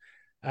Instructors.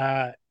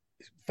 Find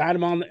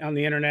them on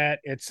the internet.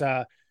 It's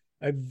a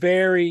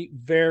very,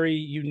 very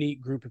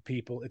unique group of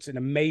people. It's an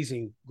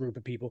amazing group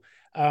of people.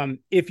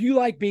 If you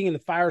like being in the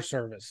fire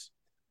service,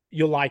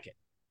 you'll like it.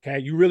 Okay,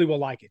 you really will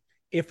like it.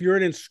 If you're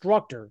an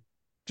instructor,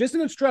 just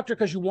an instructor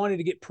because you wanted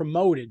to get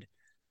promoted,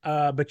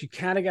 but you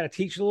kind of got to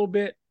teach a little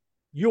bit,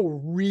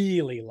 you'll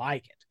really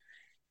like it.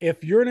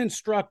 If you're an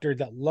instructor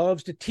that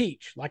loves to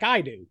teach, like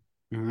I do,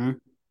 Mhm.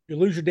 you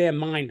lose your damn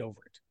mind over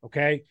it.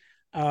 Okay.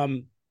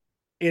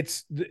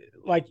 It's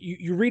like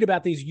you read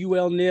about these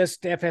UL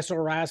NIST,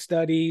 FSRI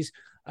studies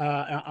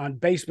on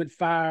basement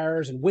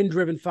fires and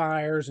wind-driven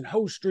fires and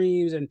hose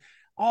streams and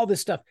all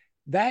this stuff.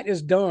 That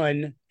is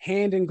done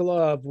hand in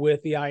glove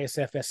with the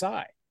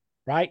ISFSI,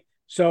 right?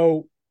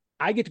 So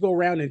I get to go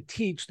around and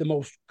teach the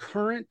most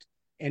current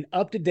and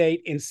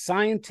up-to-date and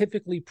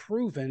scientifically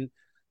proven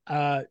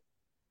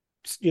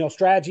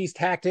strategies,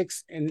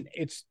 tactics, and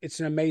it's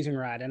an amazing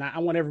ride. And I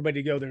want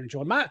everybody to go there and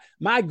enjoy.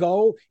 My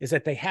goal is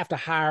that they have to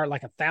hire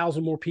like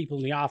 1,000 more people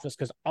in the office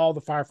because all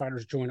the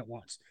firefighters join at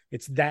once.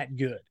 It's that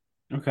good.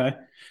 Okay.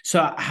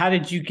 So how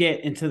did you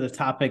get into the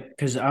topic?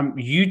 Because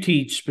you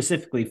teach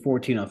specifically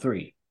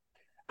 1403.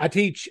 I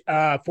teach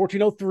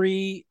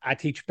 1403. I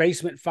teach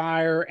basement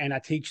fire, and I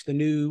teach the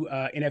new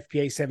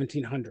NFPA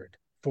 1700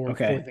 for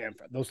them.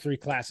 For those 3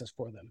 classes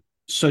for them.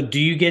 So do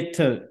you get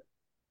to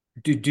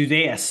do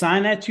they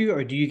assign that to you,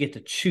 or do you get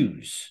to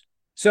choose?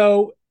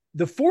 So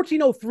the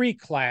 1403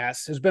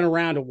 class has been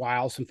around a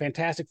while. Some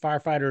fantastic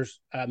firefighters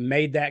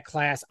made that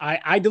class.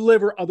 I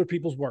deliver other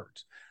people's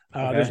words.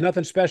 There's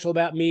nothing special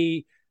about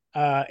me.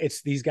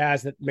 It's these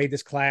guys that made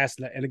this class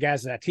and the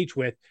guys that I teach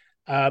with.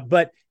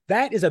 But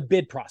that is a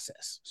bid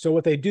process. So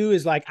what they do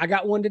is like, I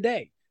got one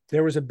today.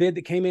 There was a bid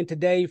that came in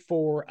today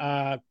for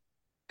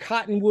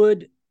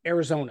Cottonwood,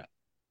 Arizona.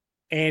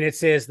 And it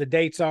says the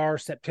dates are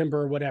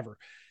September or whatever.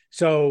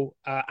 So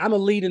I'm a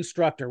lead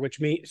instructor, which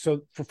means,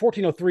 so for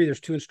 1403, there's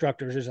 2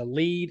 instructors. There's a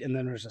lead and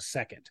then there's a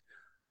second.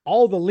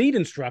 All the lead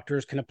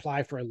instructors can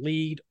apply for a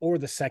lead or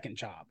the second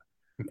job.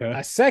 Okay.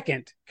 A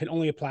second can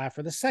only apply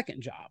for the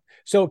second job.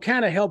 So it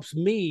kind of helps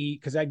me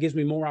because that gives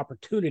me more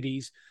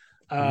opportunities.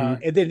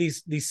 And then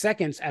these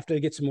seconds, after they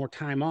get some more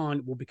time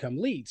on, will become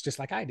leads, just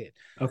like I did.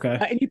 Okay.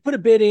 And you put a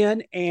bid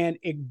in, and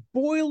it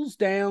boils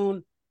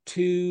down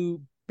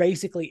to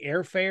basically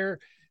airfare,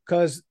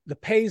 because the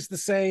pay's the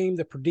same,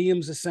 the per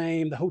diem's the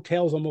same, the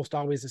hotel's almost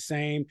always the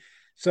same.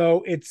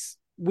 So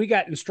we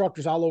got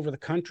instructors all over the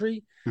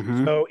country.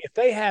 Mhm. So if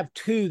they have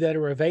 2 that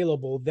are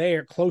available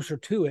there closer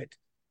to it,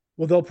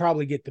 well, they'll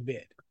probably get the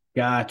bid.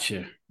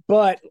 Gotcha.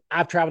 But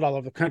I've traveled all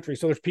over the country.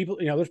 So there's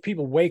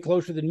people way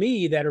closer than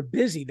me that are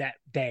busy that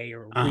day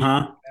or week.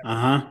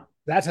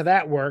 That's how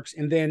that works.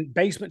 And then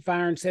basement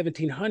fire and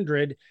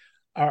 1700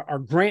 are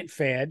grant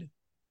fed.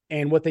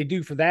 And what they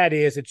do for that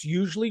is it's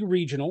usually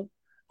regional.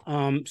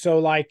 So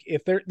like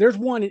if there's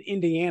one in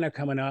Indiana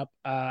coming up,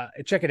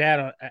 check it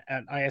out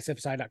at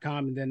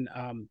isfsi.com. And then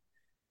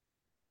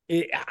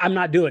I'm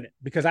not doing it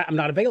because I'm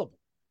not available.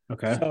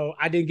 Okay. So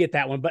I didn't get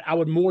that one, but I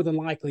would more than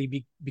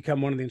likely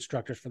become one of the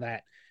instructors for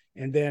that.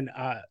 And then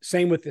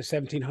same with the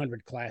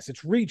 1700 class.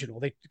 It's regional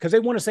because they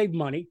want to save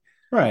money.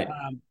 Right.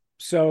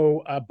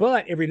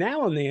 But every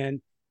now and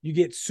then you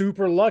get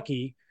super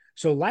lucky.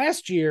 So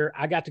last year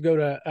I got to go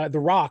to The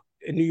Rock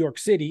in New York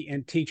City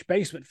and teach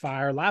basement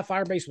fire, live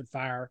fire, basement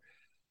fire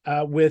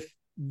with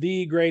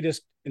the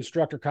greatest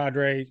instructor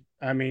cadre.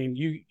 I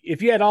mean,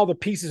 if you had all the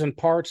pieces and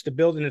parts to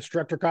build an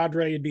instructor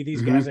cadre, it'd be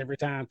these guys every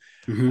time.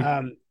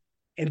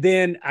 And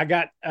then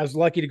I was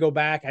lucky to go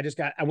back.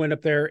 I went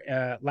up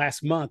there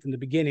last month in the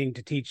beginning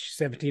to teach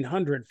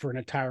 1700 for an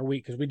entire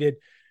week because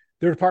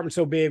their department's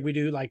so big. We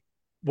do like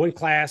one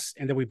class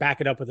and then we back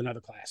it up with another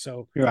class.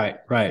 So right.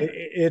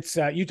 It's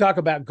you talk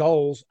about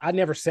goals. I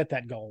never set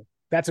that goal.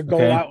 That's a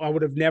goal I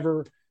wouldn't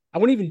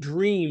even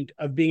dreamed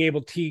of being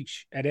able to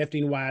teach at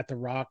FDNY at The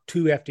Rock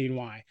to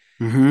FDNY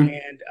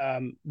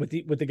and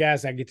with the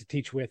guys I get to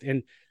teach with.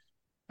 And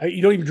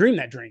you don't even dream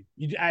that dream.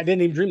 I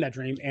didn't even dream that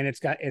dream, and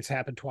it's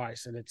happened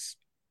twice, and it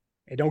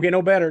don't get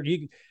no better.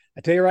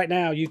 I tell you right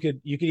now, you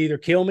could either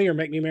kill me or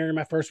make me marry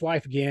my first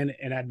wife again,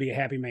 and I'd be a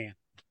happy man.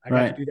 I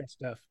got to do that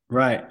stuff.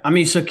 Right. I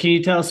mean, so can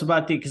you tell us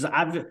about because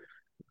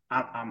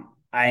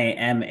I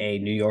am a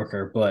New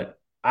Yorker, but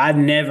I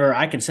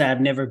can say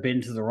I've never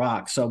been to the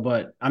Rock. So,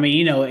 but I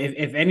mean,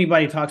 if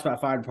anybody talks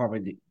about fire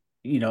department,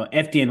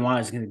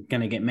 FDNY is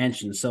going to get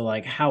mentioned. So,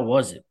 like, how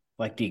was it?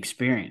 Like the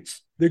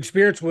experience? The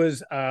experience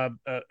was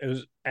it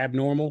was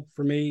abnormal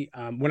for me.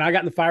 When I got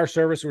in the fire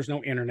service, there was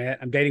no internet.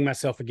 I'm dating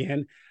myself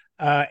again.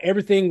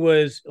 Everything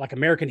was like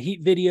American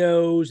Heat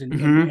videos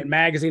and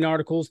magazine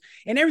articles,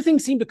 and everything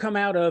seemed to come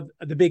out of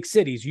the big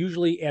cities,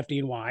 usually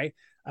FDNY,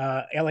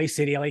 LA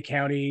City, LA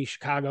County,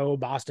 Chicago,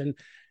 Boston,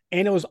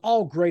 and it was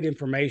all great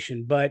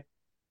information. But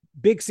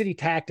big city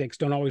tactics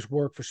don't always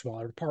work for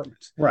smaller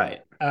departments.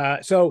 Right.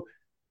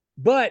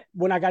 But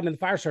when I got into the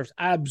fire service,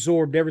 I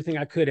absorbed everything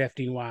I could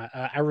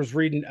FDNY. I was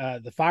reading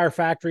The Fire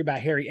Factory by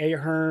Harry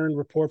Ahern,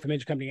 Report from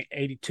Engine Company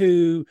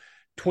 82,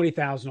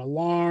 20,000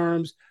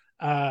 Alarms,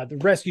 The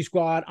Rescue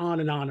Squad, on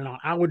and on and on.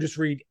 I would just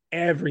read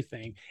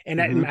everything. And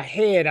in my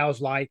head, I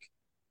was like,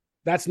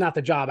 that's not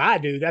the job I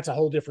do. That's a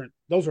whole different,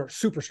 those are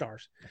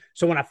superstars.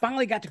 So when I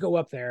finally got to go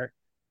up there,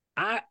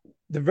 the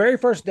very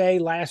first day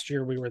last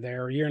year we were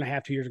there, a year and a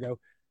half, 2 years ago,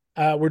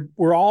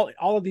 we're all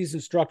of these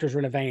instructors are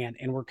in a van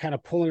and we're kind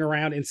of pulling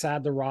around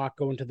inside the Rock,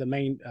 going to the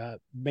main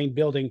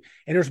building.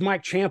 And there's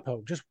Mike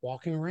Champo just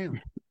walking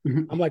around.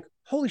 I'm like,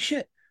 holy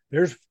shit.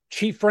 There's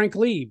Chief Frank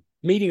Lee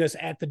meeting us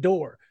at the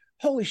door.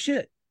 Holy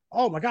shit.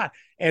 Oh my God.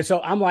 And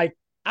so I'm like,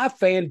 I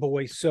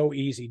fanboy so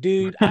easy,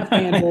 dude. I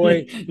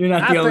fanboy. You're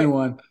not the only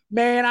one.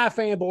 Man, I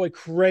fanboy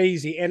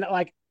crazy. And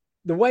like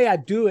the way I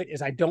do it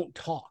is I don't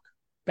talk.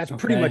 That's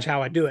pretty much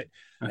how I do it.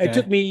 Okay. It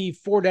took me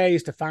 4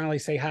 days to finally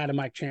say hi to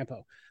Mike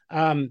Champo.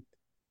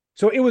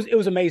 So it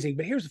was amazing.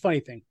 But here's the funny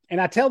thing,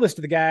 and I tell this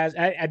to the guys.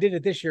 I did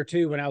it this year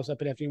too when I was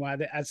up at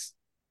FDNY.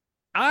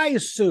 I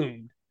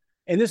assumed,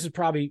 and this is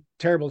probably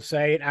terrible to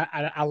say, and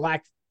I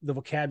lacked the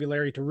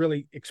vocabulary to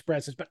really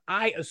express this, but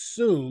I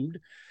assumed,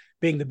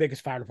 being the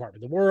biggest fire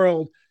department in the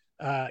world,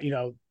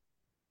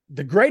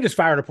 the greatest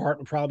fire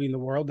department probably in the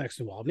world next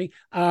to Albany,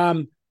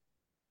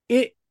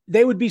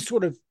 they would be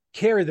sort of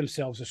carry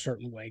themselves a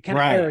certain way, kind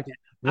of arrogant.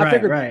 I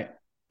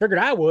figured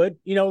I would,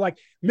 like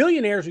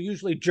millionaires are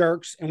usually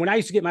jerks. And when I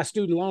used to get my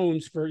student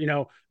loans for,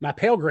 my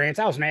Pell Grants,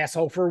 I was an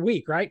asshole for a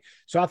week. Right.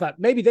 So I thought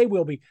maybe they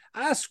will be.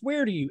 I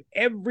swear to you,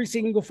 every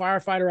single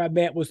firefighter I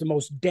met was the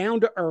most down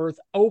to earth,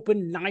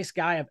 open, nice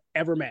guy I've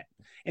ever met.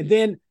 And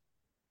then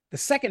the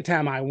second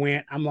time I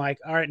went, I'm like,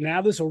 all right,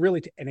 now this will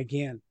really, and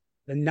again,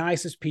 the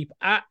nicest people.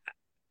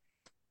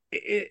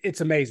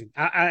 It's amazing.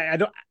 I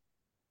don't,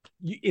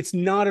 it's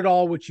not at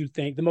all what you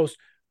think. The most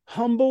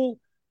humble,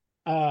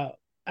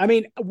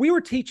 we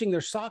were teaching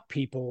their SOC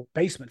people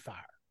basement fire,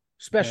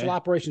 Special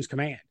Operations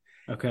Command.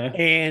 Okay.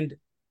 And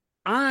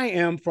I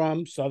am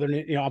from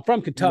I'm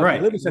from Kentucky. I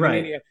live in Southern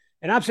India.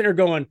 And I'm sitting there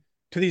going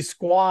to these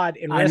squad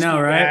and rescue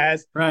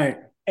guys. Right.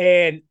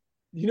 And,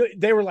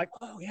 they were like,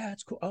 oh, yeah,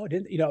 that's cool. Oh,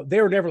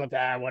 they were never like,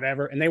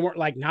 whatever. And they weren't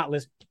like, not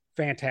listening.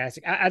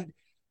 Fantastic. I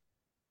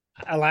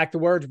like the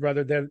words,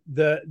 brother.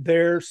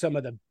 They're some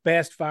of the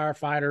best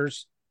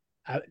firefighters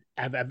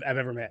I've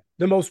ever met.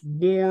 The most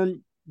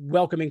warm,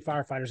 welcoming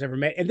firefighters ever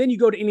met. And then you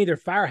go to any of their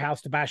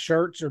firehouse to buy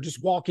shirts or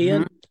just walk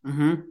in.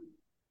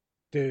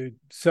 Dude,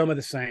 some of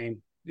the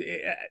same.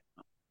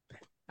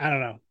 I don't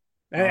know.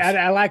 Awesome.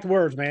 I like the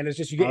words, man. It's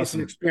just, you get It's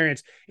an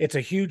experience. It's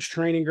a huge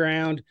training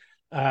ground.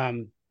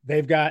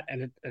 They've got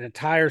an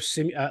entire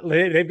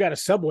they've got a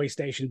subway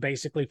station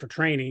basically for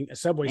training, a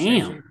subway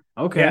station.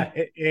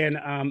 Okay. Yeah,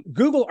 and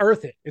Google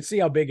Earth it and see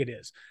how big it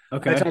is.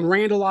 Okay. It's on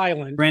Randall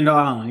Island.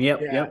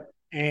 Yep. Yeah. Yep.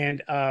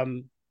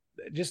 And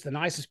just the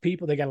nicest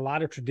people. They got a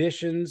lot of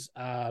traditions.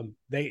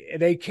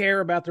 They care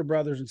about their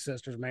brothers and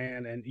sisters,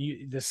 man. And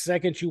the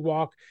second you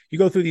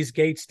go through these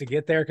gates to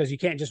get there, because you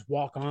can't just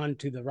walk on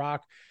to the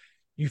Rock.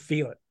 You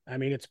feel it. I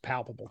mean, it's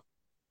palpable.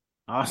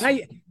 Awesome.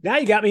 Now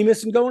you got me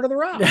missing going to the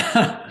Rock.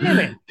 Damn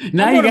it.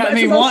 Now you got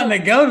me wanting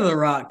to go to the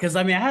Rock, because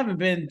I haven't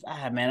been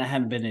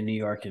in New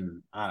York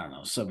in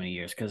so many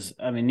years, because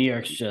New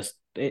York's just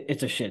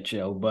it's a shit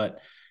show. But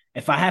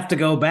if I have to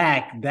go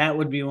back, that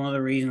would be one of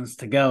the reasons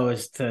to go,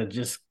 is to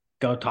just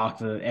go talk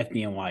to the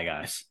FDNY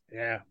guys.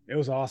 Yeah, it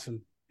was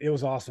awesome. It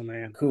was awesome,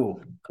 man. Cool.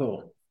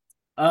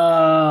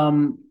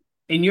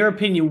 In your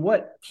opinion,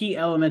 what key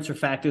elements or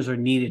factors are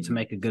needed to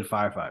make a good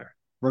firefighter,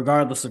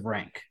 regardless of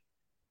rank?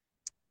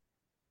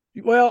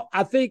 Well,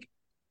 I think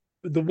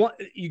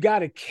you got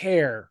to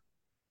care.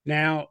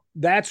 Now,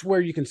 that's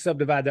where you can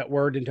subdivide that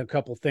word into a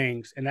couple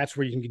things, and that's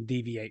where you can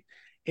deviate.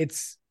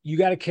 You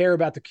got to care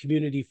about the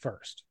community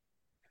first.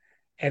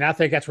 And I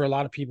think that's where a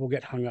lot of people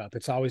get hung up.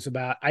 It's always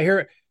about, I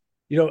hear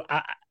it,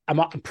 I'm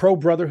pro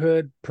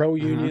brotherhood, pro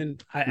union.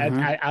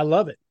 I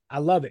love it. I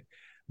love it.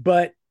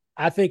 But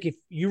I think if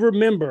you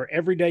remember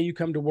every day you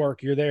come to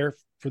work, you're there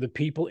for the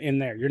people in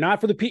there. You're not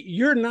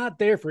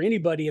there for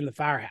anybody in the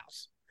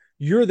firehouse.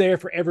 You're there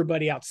for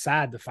everybody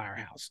outside the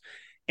firehouse.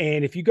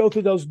 And if you go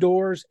through those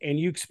doors and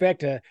you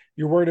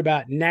you're worried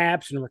about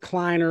naps and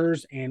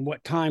recliners and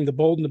what time the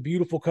Bold and the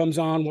Beautiful comes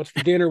on, what's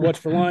for dinner, what's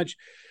for lunch.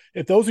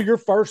 If those are your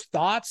first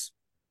thoughts,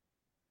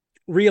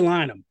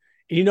 realign them.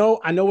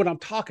 I know what I'm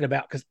talking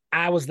about, because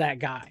I was that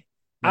guy.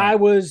 I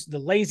was the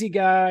lazy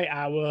guy.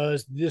 I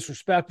was the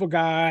disrespectful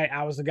guy.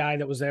 I was the guy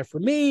that was there for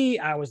me.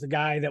 I was the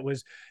guy that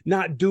was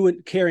not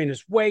carrying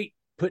his weight,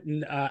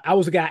 I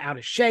was a guy out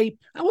of shape.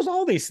 I was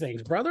all these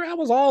things, brother. I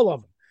was all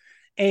of them.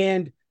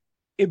 And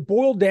it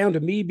boiled down to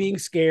me being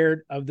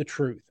scared of the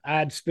truth.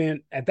 I'd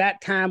spent at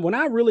that time when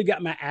I really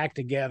got my act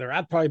together,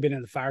 I'd probably been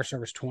in the fire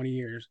service 20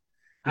 years.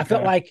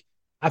 Okay.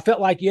 I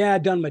felt like, yeah,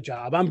 I'd done my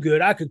job. I'm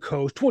good. I could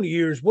coach 20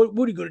 years. What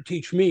are you going to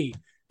teach me?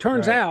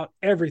 Turns out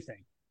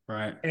everything.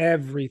 Right.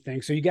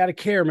 Everything. So you got to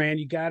care, man.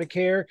 You got to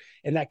care.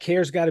 And that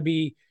care's got to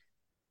be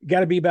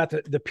about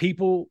the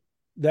people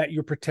that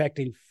you're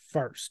protecting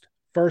first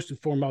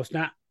and foremost.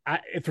 Now,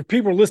 if for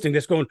people listening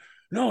that's going,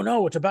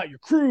 no, it's about your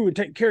crew and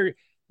taking care of you.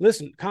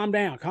 Listen, calm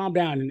down.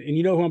 And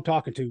you know who I'm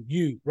talking to.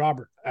 You,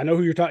 Robert. I know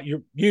who you're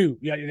talking.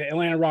 Yeah,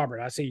 Atlanta Robert.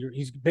 I see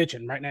he's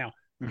bitching right now.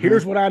 Mm-hmm.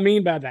 Here's what I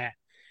mean by that.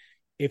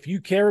 If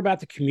you care about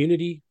the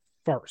community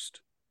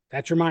first,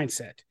 that's your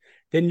mindset,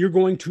 then you're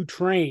going to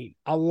train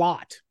a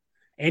lot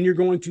and you're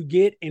going to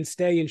get and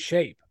stay in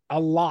shape a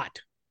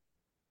lot.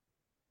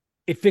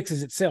 It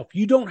fixes itself.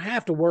 You don't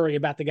have to worry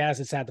about the guys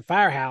inside the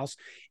firehouse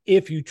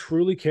if you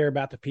truly care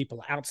about the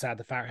people outside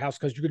the firehouse,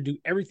 because you're going to do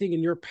everything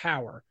in your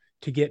power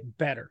to get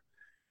better.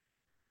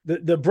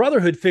 The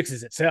brotherhood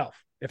fixes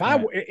itself.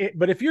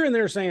 But if you're in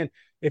there saying,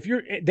 if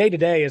you're day to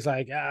day is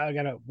like, I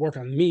got to work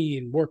on me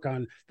and work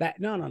on that.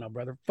 No,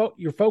 brother.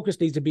 Your focus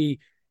needs to be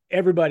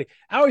everybody.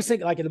 I always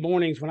think like in the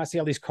mornings when I see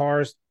all these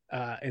cars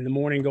in the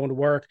morning going to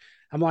work,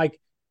 I'm like,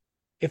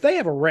 if they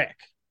have a wreck,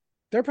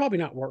 they're probably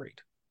not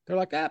worried. They're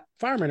like,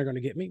 firemen are going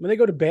to get me. When they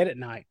go to bed at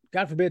night,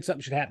 God forbid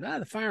something should happen.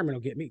 The firemen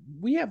will get me.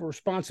 We have a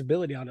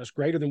responsibility on us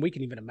greater than we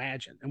can even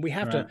imagine. And we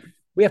have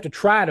to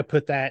try to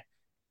put that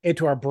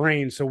into our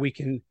brains so we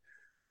can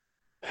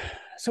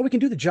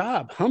do the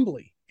job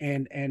humbly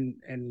and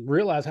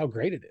realize how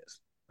great it is.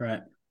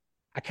 Right.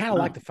 I kind of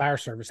like the fire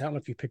service. I don't know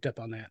if you picked up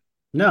on that.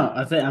 No,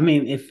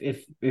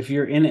 if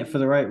you're in it for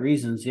the right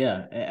reasons,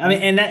 yeah. I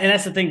mean, and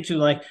that's the thing too.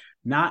 Like,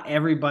 not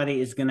everybody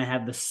is going to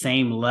have the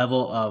same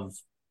level of,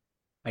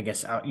 I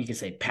guess you could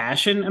say,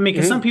 passion. I mean,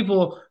 because some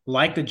people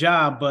like the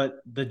job, but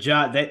the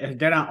job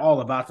they're not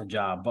all about the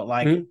job. But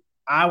like,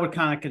 I would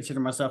kind of consider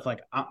myself like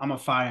I'm a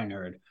fire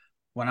nerd.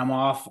 When I'm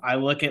off, I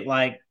look at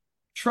like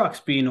trucks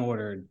being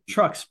ordered,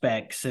 truck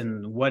specs,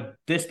 and what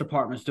this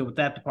department's doing, what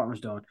that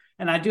department's doing.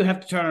 And I do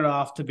have to turn it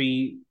off to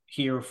be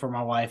here for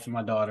my wife and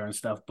my daughter and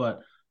stuff. But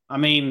I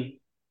mean,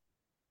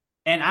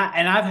 and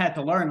I've had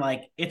to learn,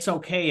 like, it's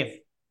okay if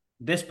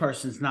this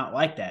person's not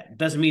like that. It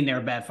doesn't mean they're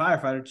a bad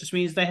firefighter. It just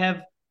means they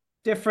have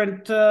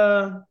different, it's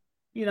a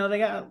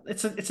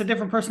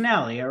different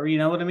personality, or you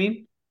know what I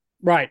mean?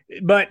 Right.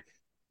 But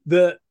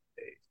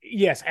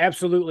yes,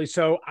 absolutely.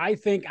 So I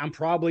think I'm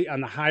probably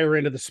on the higher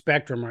end of the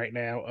spectrum right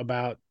now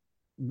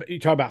you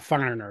talk about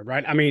fire nerd,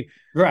 right? I mean,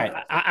 right.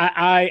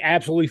 I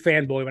absolutely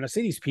fanboy when I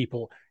see these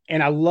people,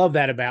 and I love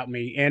that about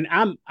me. And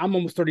I'm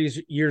almost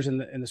 30 years in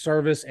the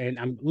service, and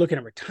I'm looking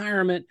at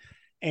retirement,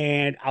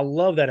 and I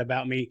love that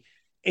about me.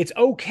 It's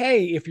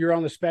okay if you're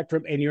on the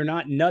spectrum and you're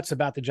not nuts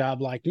about the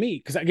job like me,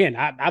 because again,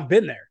 I've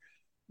been there.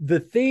 The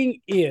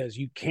thing is,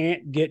 you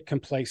can't get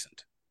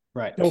complacent.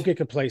 Right. Don't get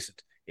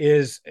complacent.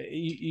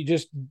 You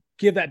just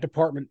give that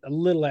department a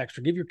little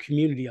extra, give your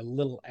community a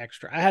little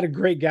extra. I had a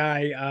great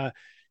guy.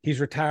 He's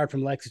retired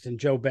from Lexington,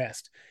 Joe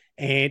Best,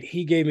 and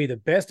he gave me the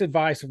best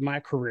advice of my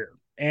career.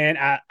 And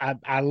I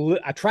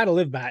try to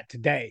live by it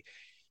today.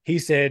 He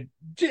said,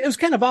 it was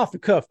kind of off the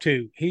cuff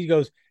too. He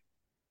goes,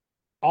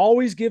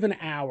 always give an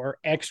hour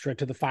extra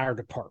to the fire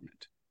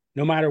department,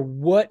 no matter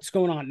what's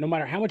going on, no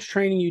matter how much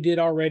training you did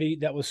already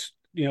that was,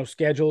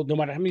 scheduled, no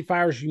matter how many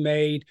fires you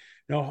made,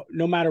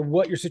 no matter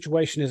what your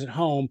situation is at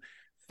home,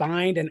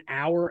 find an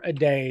hour a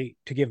day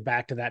to give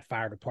back to that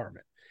fire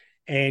department,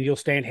 and you'll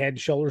stand head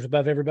and shoulders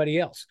above everybody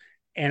else.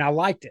 And I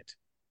liked it.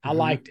 I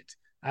liked it.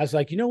 I was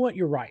like, you know what?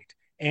 You're right.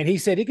 And he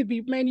said, you could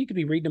be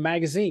reading a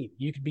magazine.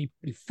 You could be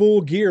in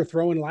full gear,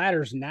 throwing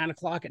ladders at 9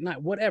 o'clock at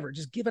night, whatever,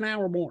 just give an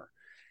hour more.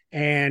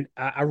 And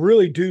I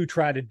really do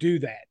try to do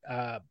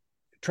that.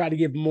 Try to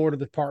give more to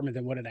the department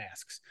than what it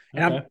asks.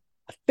 And I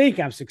think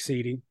I'm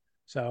succeeding.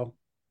 So,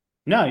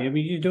 no, I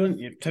mean, you're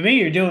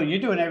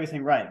doing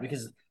everything right,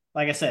 because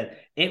like I said,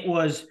 it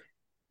was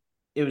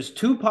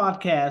 2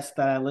 podcasts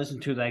that I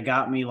listened to that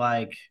got me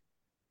like,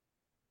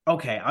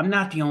 okay, I'm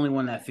not the only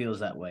one that feels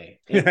that way.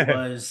 It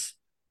was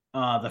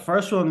the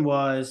first one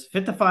was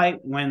Fit to Fight,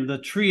 when the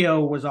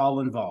trio was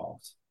all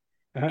involved.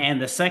 And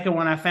the second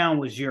one I found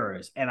was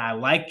yours. And I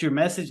liked your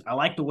message. I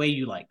liked the way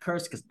you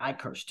curse, because I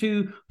curse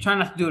too. I'm trying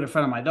not to do it in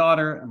front of my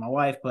daughter and my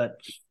wife, but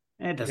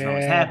it doesn't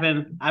always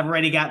happen. I've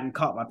already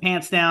caught my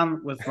pants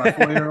down with my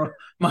 4-year-old.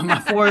 my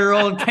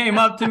 4-year-old came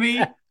up to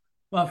me.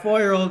 My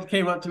 4-year-old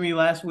came up to me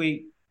last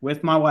week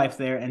with my wife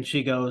there, and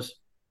she goes,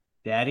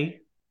 "Daddy?" I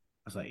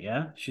was like,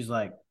 "Yeah." She's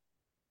like,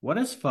 "What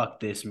does fuck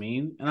this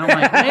mean?" And I'm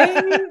like,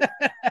 "Hey."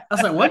 I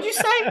was like, "What'd you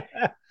say?"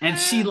 And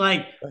she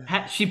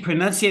she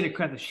pronunciated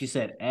correctly. She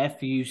said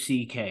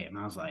F-U-C-K. And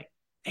I was like,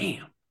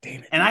 damn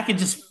it. And I could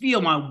just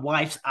feel my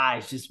wife's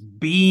eyes just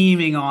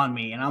beaming on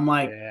me. And I'm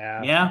like,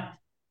 yeah.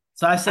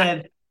 So I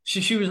said,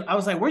 she was, I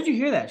was like, where'd you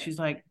hear that? She's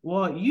like,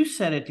 well, you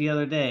said it the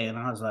other day. And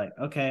I was like,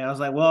 okay. I was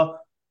like, well,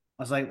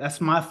 I was like, that's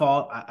my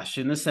fault. I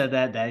shouldn't have said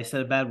that. Daddy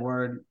said a bad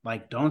word.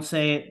 Like, don't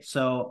say it.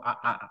 So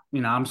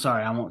I'm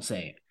sorry. I won't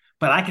say it.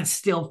 But I could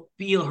still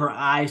feel her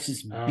eyes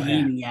just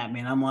beaming at me.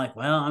 And I'm like,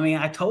 well, I mean,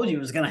 I told you it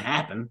was going to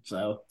happen.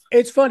 So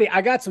it's funny.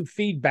 I got some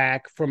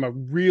feedback from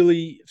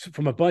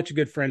a bunch of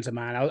good friends of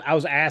mine. I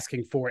was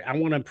asking for it. I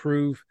want to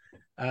improve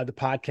the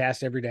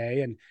podcast every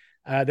day.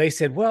 And they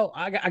said, well,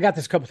 I got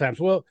this a couple times.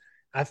 Well,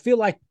 I feel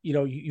like,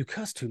 you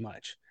cuss too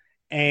much,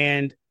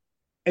 and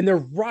they're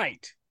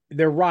right.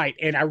 They're right.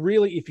 And I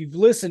really, if you've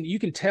listened, you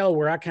can tell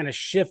where I kind of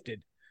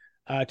shifted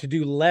to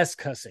do less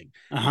cussing.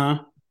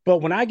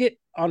 But when I get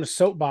on a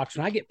soapbox,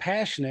 when I get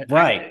passionate,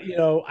 right.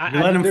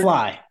 I let them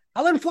fly.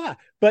 I let them fly.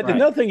 But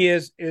another thing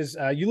is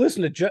you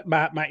listen to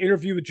my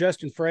interview with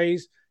Justin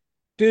Fraze,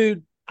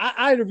 dude.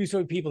 I interview so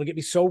many people that get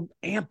me so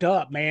amped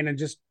up, man, and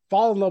just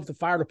fall in love with the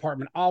fire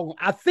department.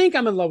 I think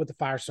I'm in love with the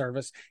fire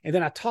service, and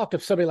then I talk to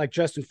somebody like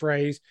Justin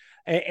Fraze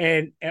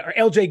and or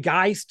LJ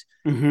Geist,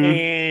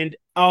 and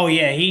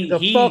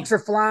the folks are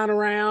flying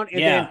around,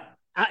 and then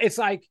it's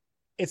like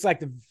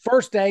the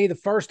first day, the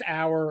first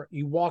hour,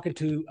 you walk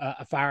into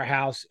a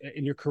firehouse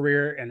in your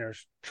career, and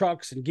there's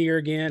trucks and gear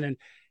again, and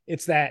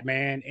it's that,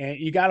 man, and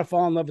you got to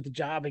fall in love with the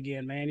job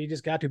again, man. You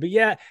just got to. But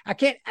yeah, I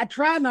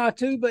try not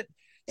to, but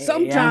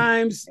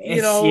sometimes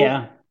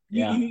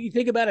you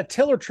think about a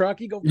tiller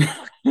truck, you go,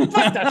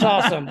 fuck, that's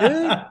awesome,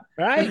 dude.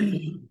 Right?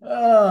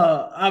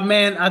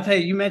 Man, I'll tell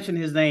you, you mentioned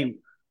his name.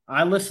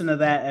 I listened to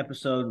that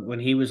episode when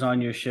he was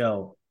on your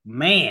show.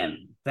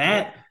 Man,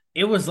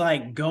 it was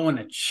like going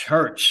to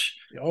church,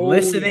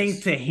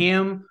 listening to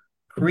him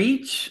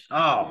preach.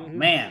 Oh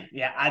man.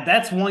 Yeah.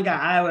 That's one guy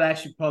I would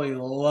actually probably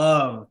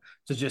love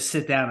to just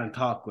sit down and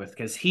talk with,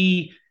 because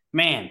he's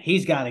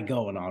got it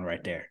going on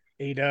right there.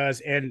 He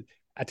does. And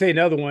I tell you,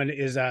 another one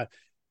is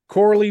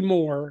Corley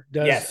Moore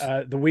does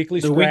the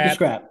Weekly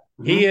Scrap.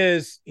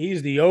 He's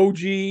the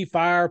OG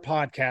fire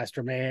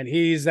podcaster, man.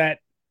 He's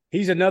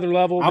another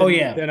level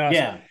than us.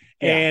 Yeah.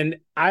 And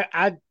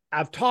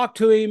I've talked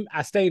to him.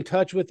 I stay in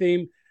touch with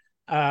him.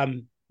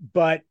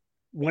 But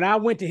when I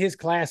went to his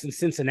class in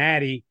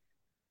Cincinnati,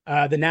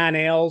 the 9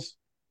 L's,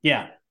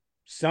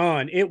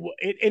 son,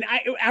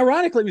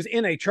 ironically, it was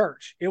in a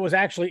church. It was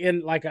actually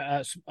in like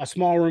a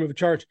small room of a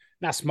church,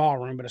 not small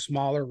room, but a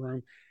smaller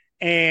room.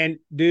 And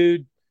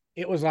dude,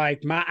 it was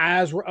like my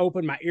eyes were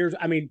open, my ears.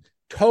 I mean,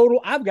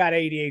 I've got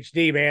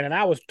ADHD, man, and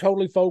I was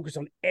totally focused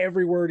on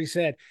every word he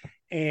said.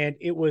 And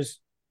it was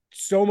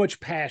so much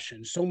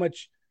passion, so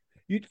much.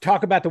 You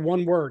talk about the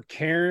one word,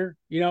 care,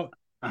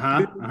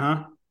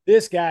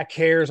 This guy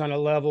cares on a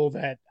level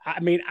that, I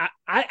mean,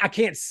 I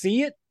can't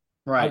see it.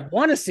 Right. I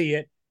want to see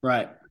it.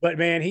 Right. But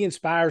man, he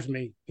inspires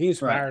me. Me.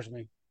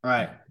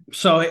 Right.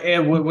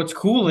 So what's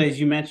cool is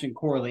you mentioned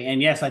Corley,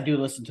 and yes, I do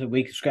listen to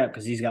Weekly Scrap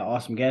because he's got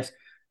awesome guests.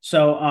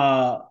 So,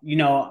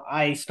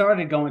 I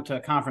started going to a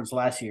conference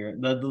last year,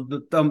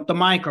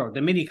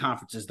 the mini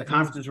conferences, the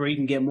conferences where you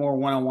can get more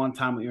one-on-one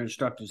time with your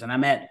instructors. And I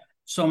met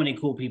so many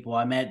cool people.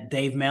 I met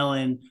Dave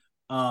Mellon,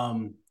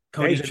 Cody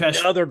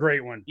Tresh. Another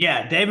great one.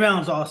 Yeah. Dave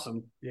Mellon's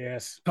awesome.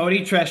 Yes.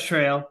 Cody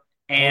Tresh.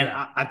 And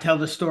I tell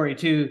the story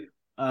too.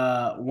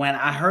 When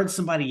I heard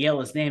somebody yell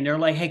his name, they're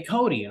like, "Hey,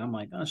 Cody." And I'm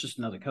like, "Oh, it's just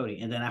another Cody."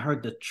 And then I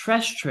heard the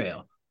Tresh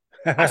Trail.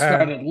 I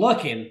started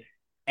looking,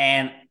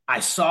 and I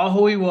saw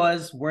who he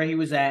was, where he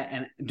was at.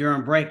 And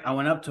during break, I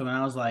went up to him and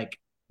I was like,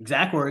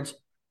 exact words,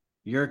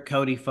 "You're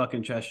Cody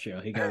fucking Tresh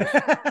Trail." He goes,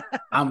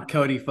 "I'm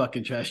Cody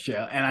fucking Tresh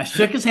Trail." And I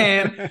shook his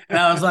hand and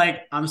I was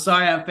like, "I'm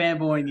sorry I'm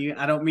fanboying you.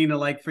 I don't mean to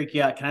like freak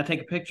you out. Can I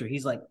take a picture?"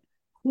 He's like,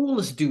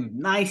 "Coolest dude,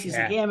 nice." He's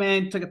like, "Yeah,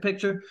 man," took a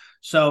picture.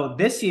 So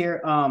this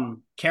year,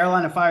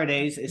 Carolina Fire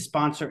Days is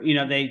sponsored.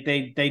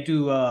 They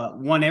do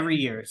one every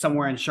year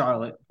somewhere in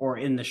Charlotte or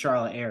in the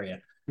Charlotte area.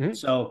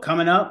 So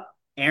coming up,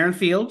 Aaron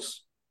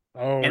Fields.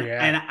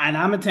 And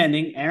I'm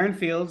attending. Aaron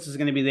Fields is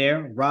going to be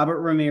there.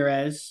 Robert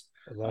Ramirez,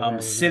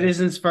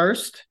 Citizens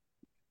First.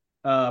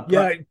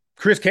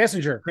 Chris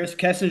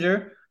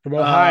Kessinger. From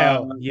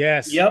Ohio.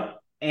 Yes. Yep.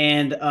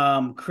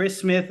 And Chris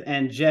Smith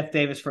and Jeff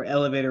Davis for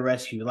Elevator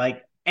Rescue.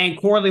 And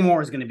Corley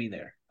Moore is going to be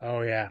there.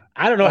 Oh, yeah.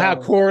 I don't know how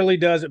Corley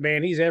does it,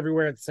 man. He's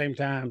everywhere at the same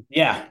time.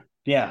 Yeah.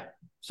 Yeah.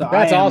 So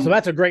that's awesome.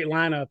 That's a great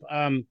lineup.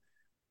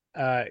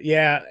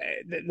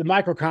 The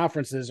micro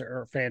conferences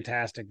are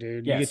fantastic,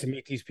 dude. You get to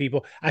meet these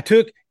people. I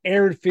took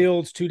Aaron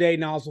Fields 2-day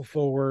nozzle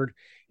forward.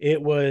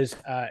 It was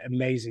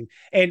amazing.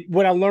 And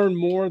what I learned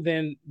more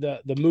than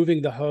the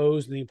moving the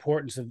hose and the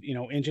importance of,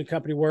 engine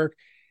company work,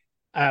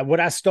 what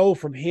I stole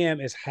from him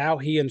is how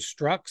he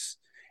instructs.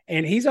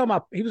 And he was on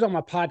my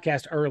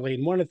podcast early.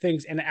 And one of the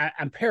things, and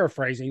I'm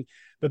paraphrasing,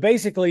 but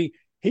basically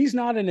he's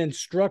not an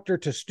instructor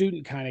to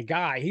student kind of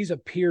guy. He's a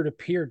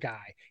peer-to-peer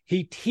guy.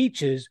 He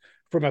teaches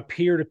from a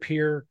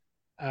peer-to-peer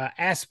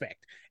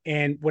aspect.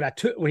 And what I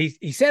took, when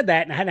he said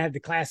that, and I hadn't had the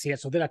class yet.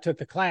 So then I took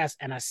the class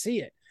and I see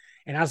it.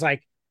 And I was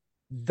like,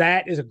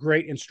 that is a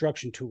great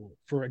instruction tool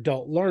for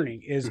adult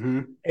learning.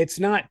 It's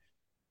not,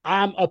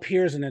 I'm up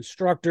here as an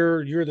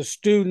instructor. You're the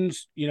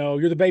students,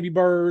 you're the baby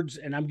birds,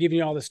 and I'm giving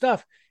you all this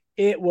stuff.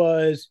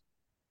 It's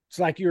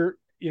like you're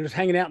just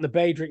hanging out in the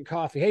bay drinking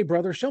coffee. Hey,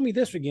 brother, show me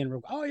this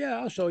again. Oh, yeah,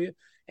 I'll show you.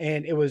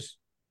 And it was,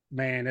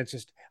 man, it's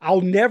just,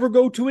 I'll never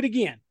go to it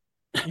again.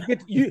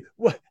 And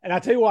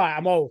I'll tell you why,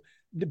 I'm old.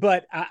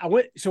 But I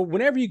went, so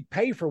whenever you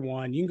pay for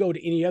one, you can go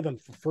to any of them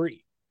for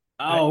free.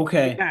 Oh,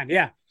 okay.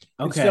 Yeah.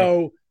 Okay.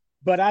 So,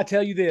 but I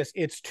tell you this,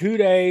 it's 2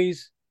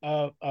 days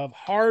of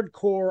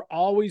hardcore,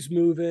 always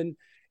moving.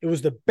 It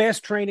was the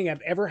best training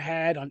I've ever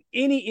had on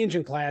any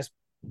engine class.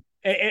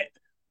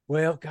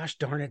 Well, gosh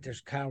darn it,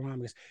 there's Kyle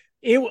Ramos.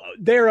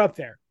 They're up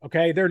there,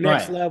 okay? They're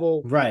next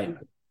level. Right.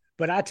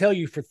 But I tell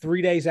you, for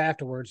 3 days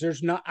afterwards,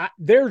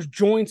 there's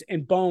joints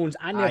and bones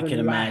I never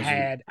knew I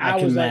had. I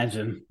can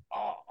imagine.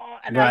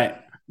 Right.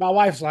 My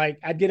wife's like,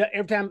 I'd get up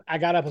every time I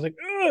got up, I was like,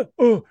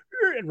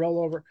 and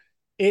roll over.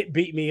 It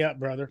beat me up,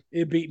 brother.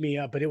 It beat me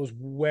up, but it was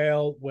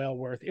well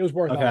worth it. It was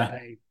worth all the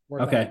pain.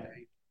 Okay.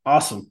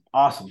 Awesome.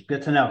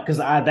 Good to know. Because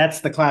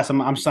that's the class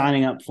I'm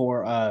signing up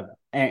for.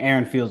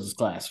 Aaron Fields'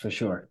 class for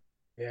sure.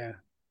 Yeah.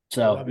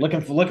 So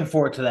looking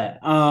forward to that.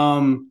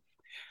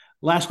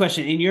 Last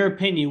question. In your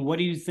opinion, what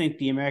do you think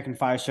the American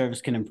Fire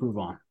Service can improve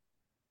on?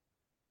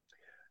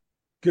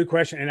 Good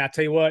question. And I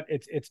tell you what,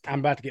 I'm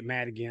about to get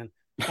mad again.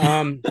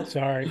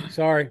 Sorry.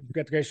 We've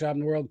got the greatest job in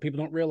the world. People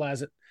don't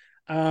realize it.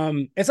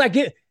 It's like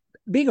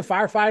being a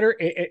firefighter,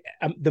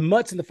 the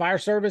mutts in the fire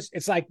service,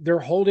 it's like they're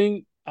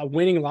holding a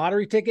winning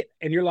lottery ticket,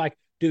 and you're like,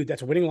 dude,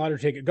 that's a winning lottery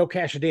ticket. Go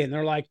cash it in. And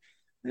they're like,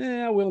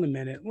 I will in a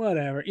minute,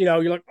 whatever.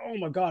 You're like, oh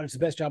my God, it's the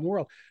best job in the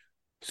world.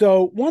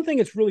 So one thing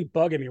that's really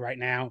bugging me right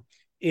now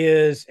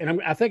is,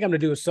 and I think I'm going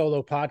to do a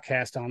solo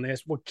podcast on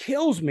this. What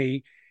kills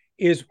me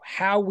is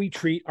how we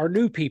treat our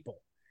new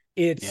people.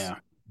 It's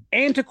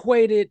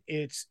antiquated.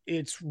 It's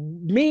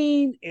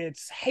mean.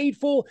 It's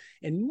hateful.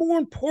 And more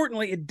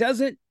importantly, it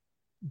doesn't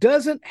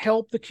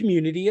help the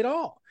community at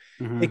all.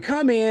 Mm-hmm. They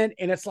come in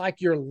and it's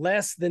like you're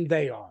less than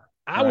they are.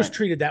 I was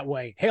treated that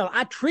way. Hell,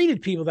 I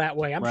treated people that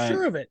way. I'm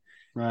sure of it.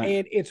 Right.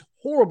 And it's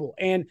horrible.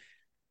 And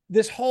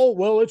this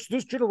whole, it's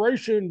this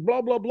generation,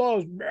 blah, blah,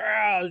 blah.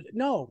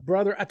 No,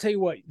 brother, I tell you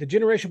what, the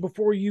generation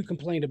before you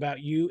complained about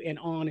you, and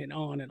on and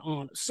on and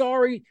on.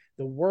 Sorry,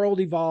 the world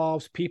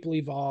evolves, people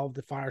evolve,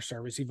 the fire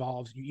service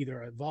evolves. You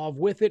either evolve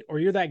with it, or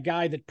you're that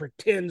guy that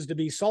pretends to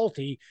be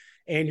salty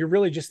and you're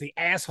really just the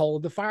asshole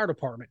of the fire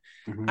department.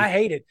 Mm-hmm. I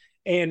hate it.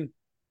 And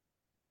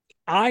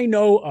I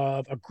know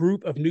of a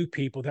group of new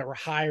people that were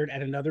hired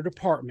at another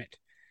department,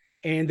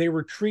 and they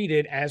were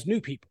treated as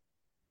new people.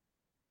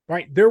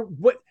 Right?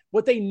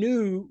 What they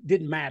knew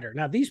didn't matter.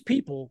 Now, these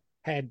people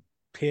had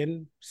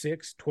 10,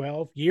 6,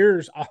 12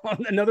 years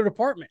on another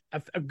department,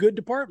 a good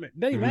department. It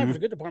doesn't even matter if it's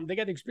a good department. They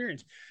got the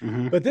experience.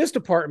 Mm-hmm. But this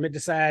department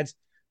decides,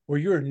 well,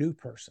 you're a new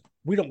person.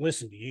 We don't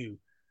listen to you.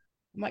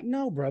 I'm like,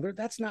 no, brother,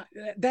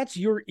 that's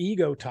your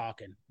ego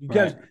talking.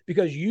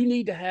 Because you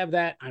need to have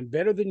that. I'm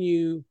better than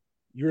you.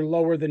 You're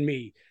lower than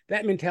me.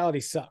 That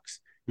mentality sucks.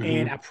 Mm-hmm.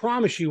 And I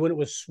promise you, when it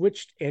was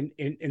switched and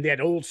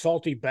that old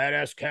salty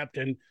badass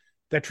captain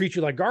that treats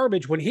you like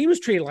garbage, when he was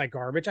treated like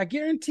garbage, I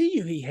guarantee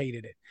you he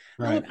hated it.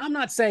 Right. I'm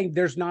not saying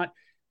there's not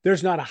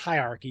a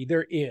hierarchy.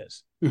 There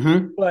is.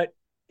 Mm-hmm. But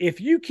if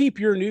you keep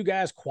your new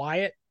guys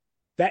quiet,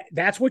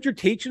 that's what you're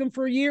teaching them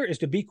for a year, is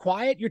to be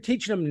quiet. You're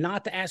teaching them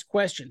not to ask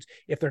questions.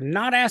 If they're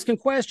not asking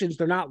questions,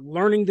 they're not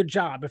learning the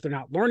job. If they're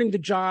not learning the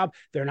job,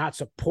 they're not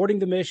supporting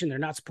the mission. They're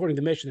not supporting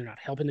the mission. They're not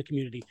helping the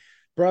community.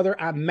 Brother,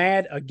 I'm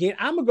mad again.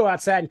 I'm going to go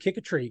outside and kick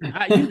a tree.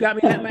 You got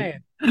me that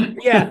mad.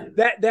 Yeah,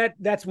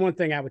 that's one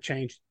thing I would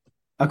change.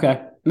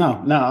 Okay.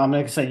 No, I'm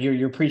like I said,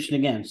 you're preaching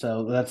again.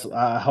 So that's,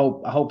 I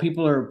hope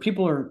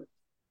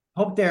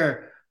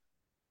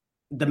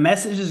the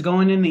message is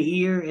going in the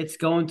ear, it's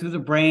going through the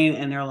brain,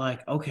 and they're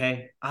like,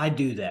 okay, I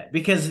do that.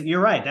 Because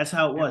you're right. That's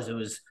how it was. It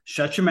was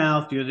shut your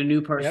mouth. You're the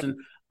new person. Yep.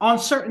 On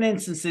certain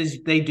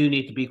instances, they do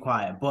need to be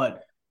quiet,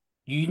 but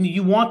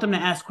you want them to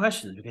ask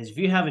questions, because if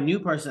you have a new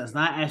person that's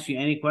not asking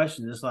you any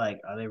questions, it's like,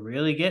 are they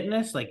really getting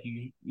this? Like,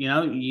 you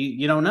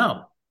don't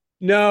know.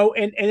 No,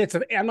 and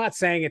I'm not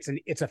saying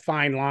it's a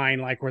fine line,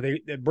 like where the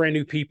brand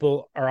new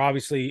people are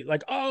obviously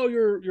like, oh,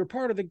 you're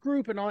part of the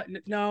group and all.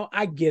 No,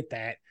 I get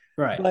that.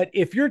 Right. But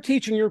if you're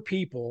teaching your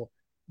people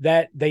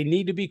that they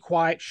need to be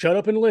quiet, shut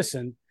up and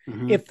listen,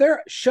 if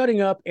they're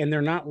shutting up and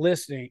they're not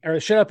listening, or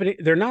shut up and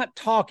they're not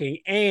talking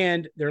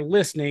and they're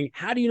listening,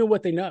 how do you know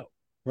what they know?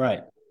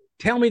 Right.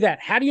 Tell me that.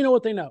 How do you know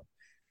what they know?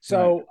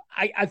 So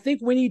right. I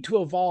think we need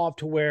to evolve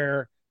to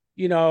where,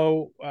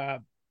 we're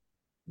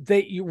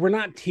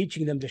not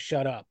teaching them to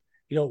shut up.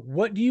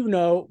 What do you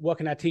know? What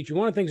can I teach you?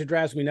 One of the things that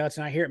drives me nuts,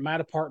 and I hear it in my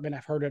department,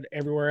 I've heard it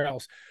everywhere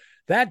else.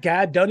 That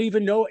guy doesn't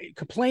even know,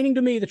 complaining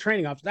to me, the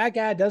training officer, that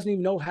guy doesn't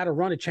even know how to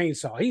run a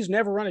chainsaw. He's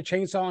never run a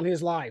chainsaw in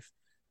his life.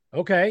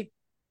 Okay.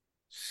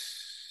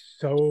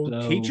 So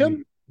teach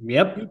him.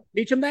 Yep.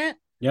 Teach him that.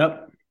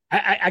 Yep.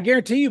 I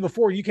guarantee you,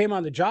 before you came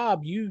on the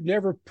job, you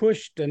never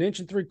pushed 1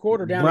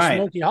 3/4 down a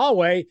smoky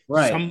hallway.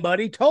 Right.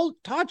 Somebody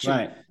taught you.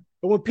 Right.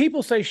 But when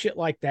people say shit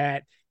like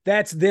that,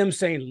 that's them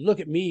saying, look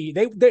at me.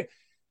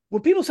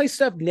 when people say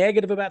stuff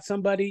negative about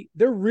somebody,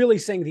 they're really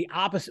saying the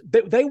opposite.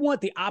 They want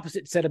the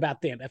opposite said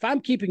about them. If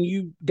I'm keeping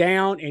you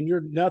down and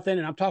you're nothing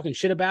and I'm talking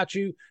shit about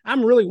you,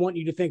 I'm really wanting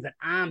you to think that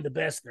I'm the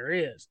best there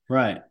is.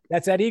 Right.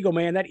 That's that ego,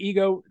 man. That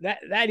ego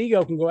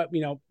can go up.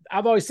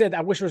 I've always said,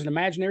 I wish there was an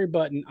imaginary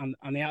button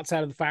on the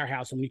outside of the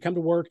firehouse. And when you come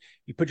to work,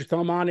 you put your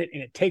thumb on it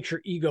and it takes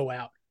your ego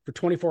out for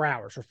 24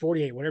 hours or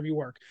 48, whatever you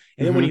work.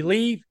 And then when you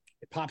leave,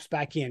 it pops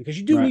back in because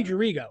you do need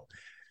your ego.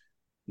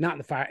 Not in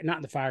the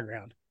fire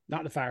ground. Not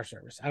in the fire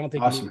service. I don't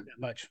think you need it that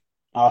much.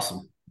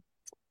 Awesome.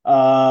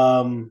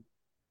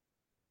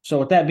 So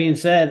with that being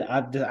said,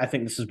 I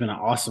think this has been an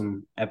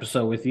awesome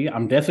episode with you.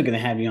 I'm definitely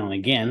going to have you on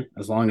again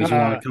as long as you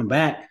want to come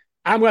back.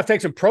 I'm going to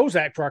take some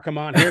Prozac before I come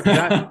on here.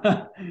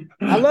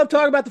 I love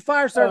talking about the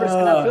fire service,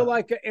 and I feel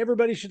like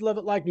everybody should love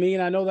it like me,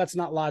 and I know that's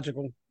not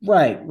logical.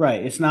 Right.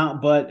 It's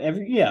not, but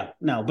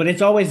but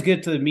it's always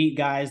good to meet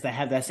guys that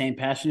have that same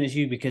passion as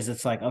you because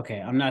it's like, okay,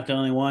 I'm not the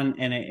only one,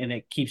 and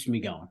it keeps me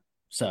going.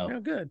 So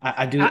good.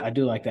 I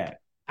do like that.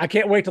 I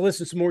can't wait to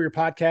listen to some more of your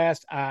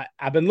podcast.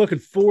 I've been looking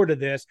forward to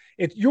this.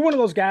 You're one of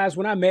those guys,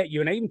 when I met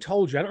you, and I even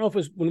told you, I don't know if it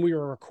was when we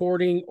were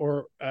recording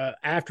or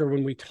after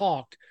when we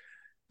talked,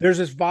 there's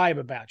this vibe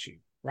about you,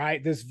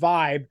 right? This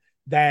vibe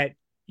that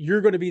you're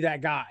going to be that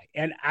guy.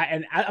 And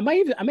I may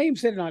even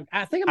say it on,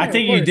 I think you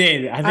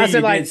did. I think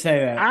you did say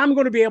that. I'm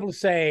going to be able to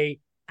say,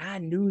 I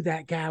knew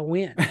that guy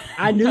win.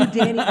 I knew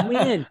Danny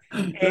win.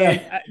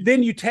 And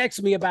then you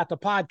text me about the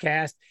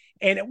podcast,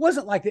 and it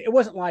wasn't like, I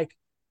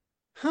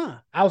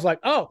was like,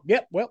 oh,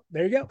 yep, well,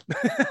 there you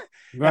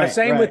go.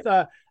 Same with,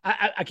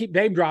 I keep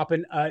name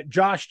dropping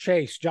Joshua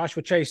Chase,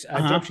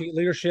 Junction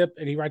Leadership,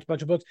 and he writes a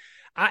bunch of books.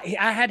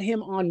 I had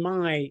him on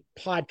my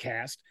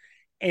podcast,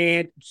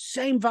 and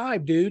same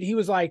vibe, dude. He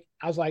was like,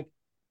 I was like,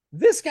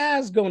 this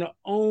guy's going to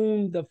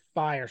own the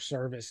fire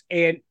service.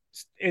 And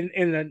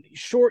in the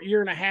short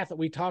year and a half that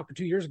we talked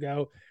 2 years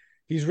ago,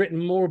 he's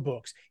written more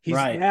books. He's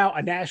now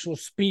a national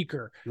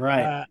speaker.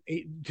 Right.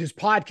 His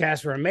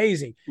podcasts are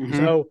amazing.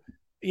 So,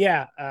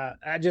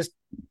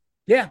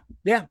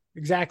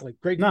 exactly.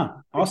 Great.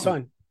 No,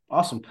 awesome.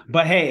 Awesome.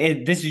 But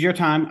hey, this is your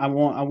time. I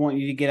want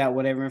you to get out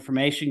whatever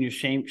information, your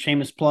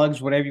shameless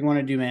plugs, whatever you want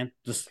to do, man.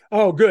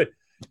 Good.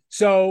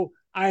 So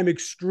I am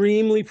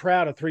extremely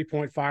proud of 3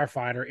 Point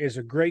Firefighter. Is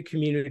a great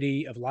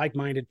community of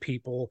like-minded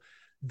people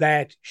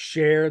that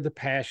share the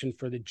passion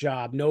for the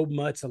job. No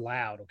mutts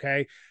allowed.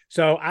 Okay.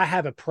 So I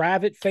have a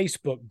private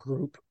Facebook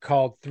group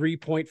called 3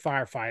 Point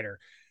Firefighter.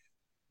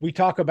 We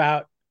talk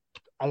about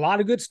a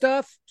lot of good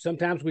stuff.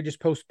 Sometimes we just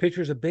post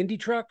pictures of bendy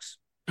trucks,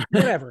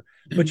 whatever.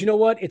 But you know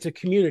what? It's a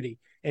community.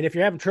 And if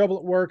you're having trouble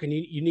at work and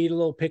you need a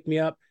little pick me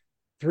up,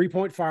 3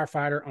 Point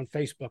Firefighter on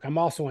Facebook. I'm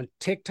also on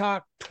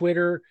TikTok,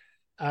 Twitter,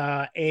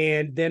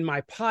 and then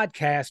my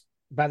podcast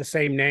by the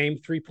same name,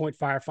 3 Point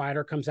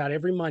Firefighter, comes out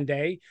every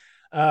Monday.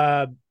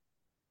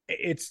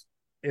 It's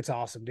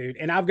awesome, dude.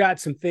 And I've got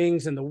some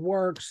things in the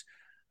works.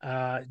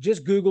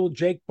 Just Google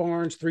Jake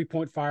Barnes, 3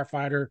 Point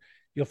Firefighter.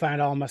 You'll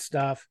find all my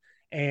stuff.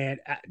 And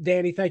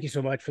Danny, thank you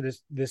so much for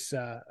this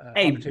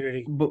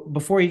opportunity.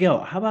 Before you go,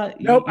 how about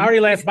Nope, I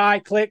already left. Bye.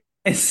 Click.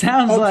 It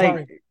sounds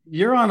like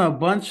you're on a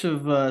bunch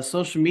of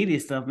social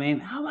media stuff, man.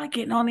 How about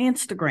getting on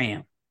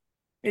Instagram?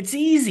 It's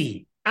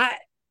easy.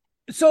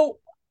 So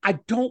I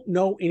don't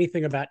know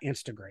anything about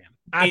Instagram.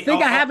 I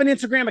think I have an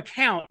Instagram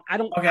account. I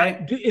don't.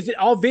 Okay. Is it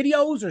all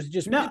videos or is it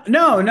just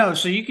no?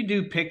 So you can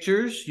do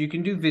pictures, you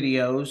can do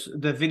videos.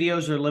 The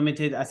videos are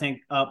limited, I think,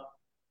 up.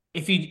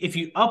 If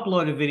you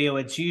upload a video,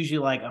 it's usually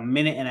like a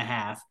minute and a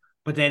half.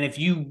 But then if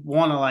you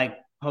want to like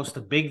post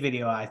a big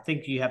video, I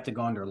think you have to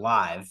go under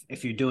live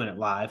if you're doing it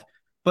live.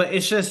 But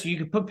it's just, you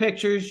can put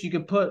pictures, you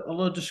can put a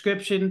little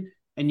description,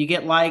 and you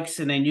get likes,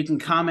 and then you can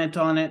comment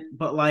on it.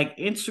 But like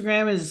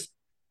Instagram is,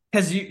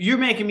 because you're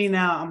making me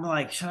now, I'm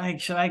like, should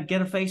I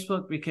get a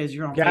Facebook because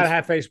you're on Gotta Facebook?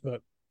 have Facebook.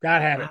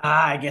 Gotta have it.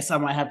 I guess I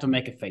might have to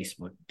make a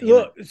Facebook.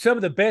 Look, some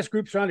of the best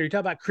groups around there. You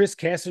talk about Chris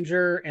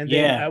Kessinger, and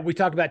then we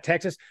talked about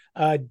Texas.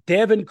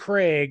 Devin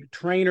Craig,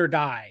 Train or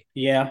Die.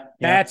 Yeah.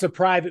 That's a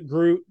private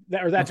group.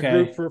 That's a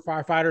group for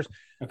firefighters.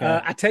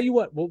 Okay. I tell you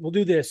what, we'll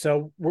do this.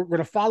 So we're going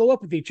to follow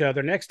up with each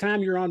other. Next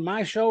time you're on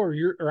my show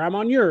or I'm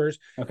on yours.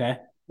 Okay.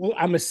 Well,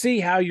 I'm going to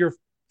see how your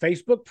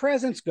Facebook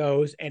presence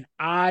goes, and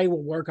I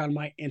will work on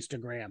my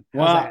Instagram.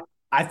 How's that?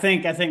 I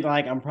think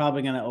like I'm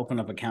probably going to open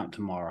up an account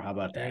tomorrow. How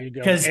about that? There you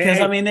go. Because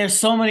I mean, there's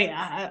so many.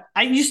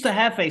 I used to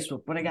have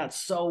Facebook, but it got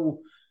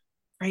so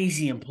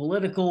crazy and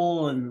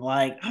political, and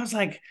like I was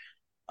like,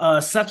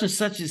 such and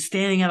such is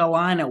standing at a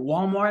line at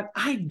Walmart.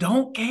 I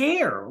don't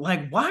care.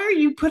 Like, why are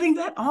you putting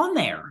that on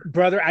there,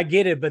 brother? I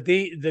get it, but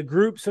the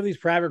groups, some of these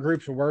private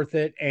groups are worth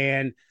it,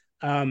 and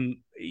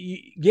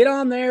get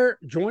on there,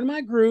 join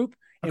my group.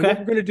 And what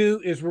we're going to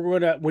do is we're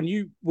going to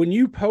when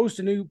you post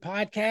a new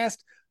podcast,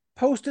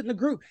 post it in the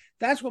group.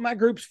 That's what my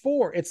group's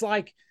for. It's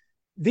like,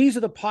 these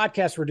are the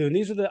podcasts we're doing.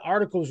 These are the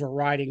articles we're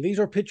writing. These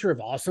are a picture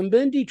of awesome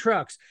bendy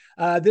trucks.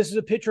 This is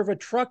a picture of a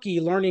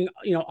truckie learning,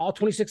 all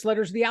 26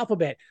 letters of the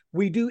alphabet.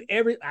 We do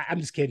I'm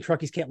just kidding.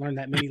 Truckies can't learn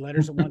that many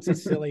letters at once.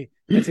 It's silly.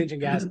 It's engine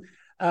gas.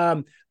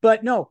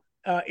 But no,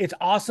 it's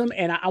awesome,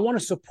 and I want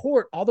to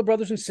support all the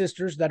brothers and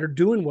sisters that are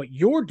doing what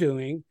you're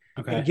doing.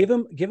 Okay. And give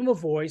them a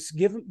voice,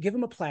 give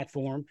them a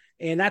platform,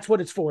 and that's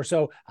what it's for.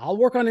 So I'll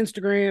work on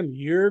Instagram.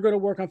 You're going to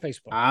work on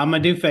Facebook. I'm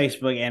gonna do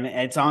Facebook, and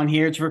it's on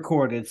here. It's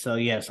recorded, so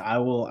yes, I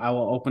will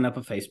open up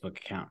a Facebook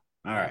account.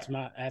 All right,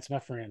 that's my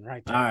friend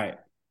right there. All right.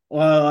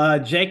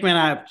 Well, Jake, man,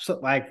 I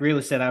like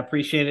really said, I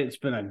appreciate it. It's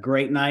been a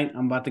great night.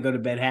 I'm about to go to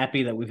bed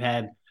happy that we've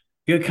had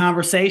good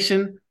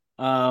conversation.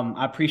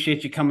 I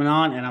appreciate you coming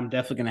on, and I'm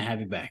definitely gonna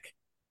have you back.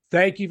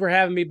 Thank you for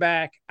having me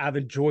back. I've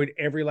enjoyed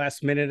every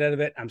last minute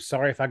of it. I'm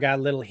sorry if I got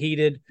a little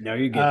heated. No,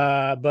 you're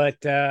good. But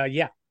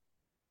yeah.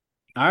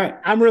 All right.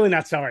 I'm really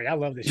not sorry. I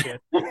love this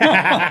shit. All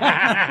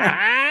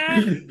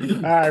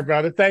right,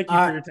 brother. Thank you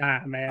for your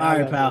time, man. All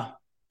right, pal.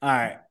 All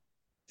right.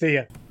 See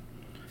ya.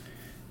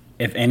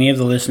 If any of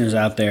the listeners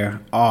out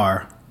there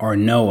are or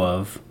know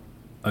of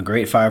a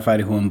great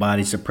firefighter who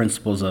embodies the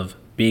principles of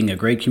being a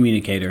great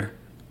communicator,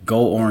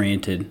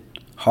 goal-oriented,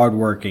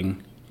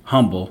 hardworking,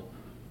 humble,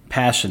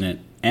 passionate,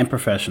 and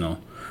professional,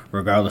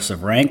 regardless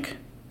of rank,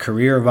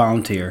 career, or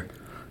volunteer,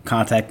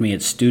 contact me at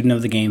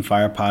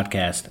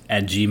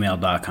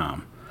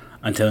studentofthegamefirepodcast@gmail.com.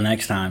 Until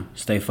next time,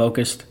 stay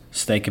focused,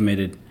 stay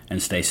committed,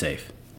 and stay safe.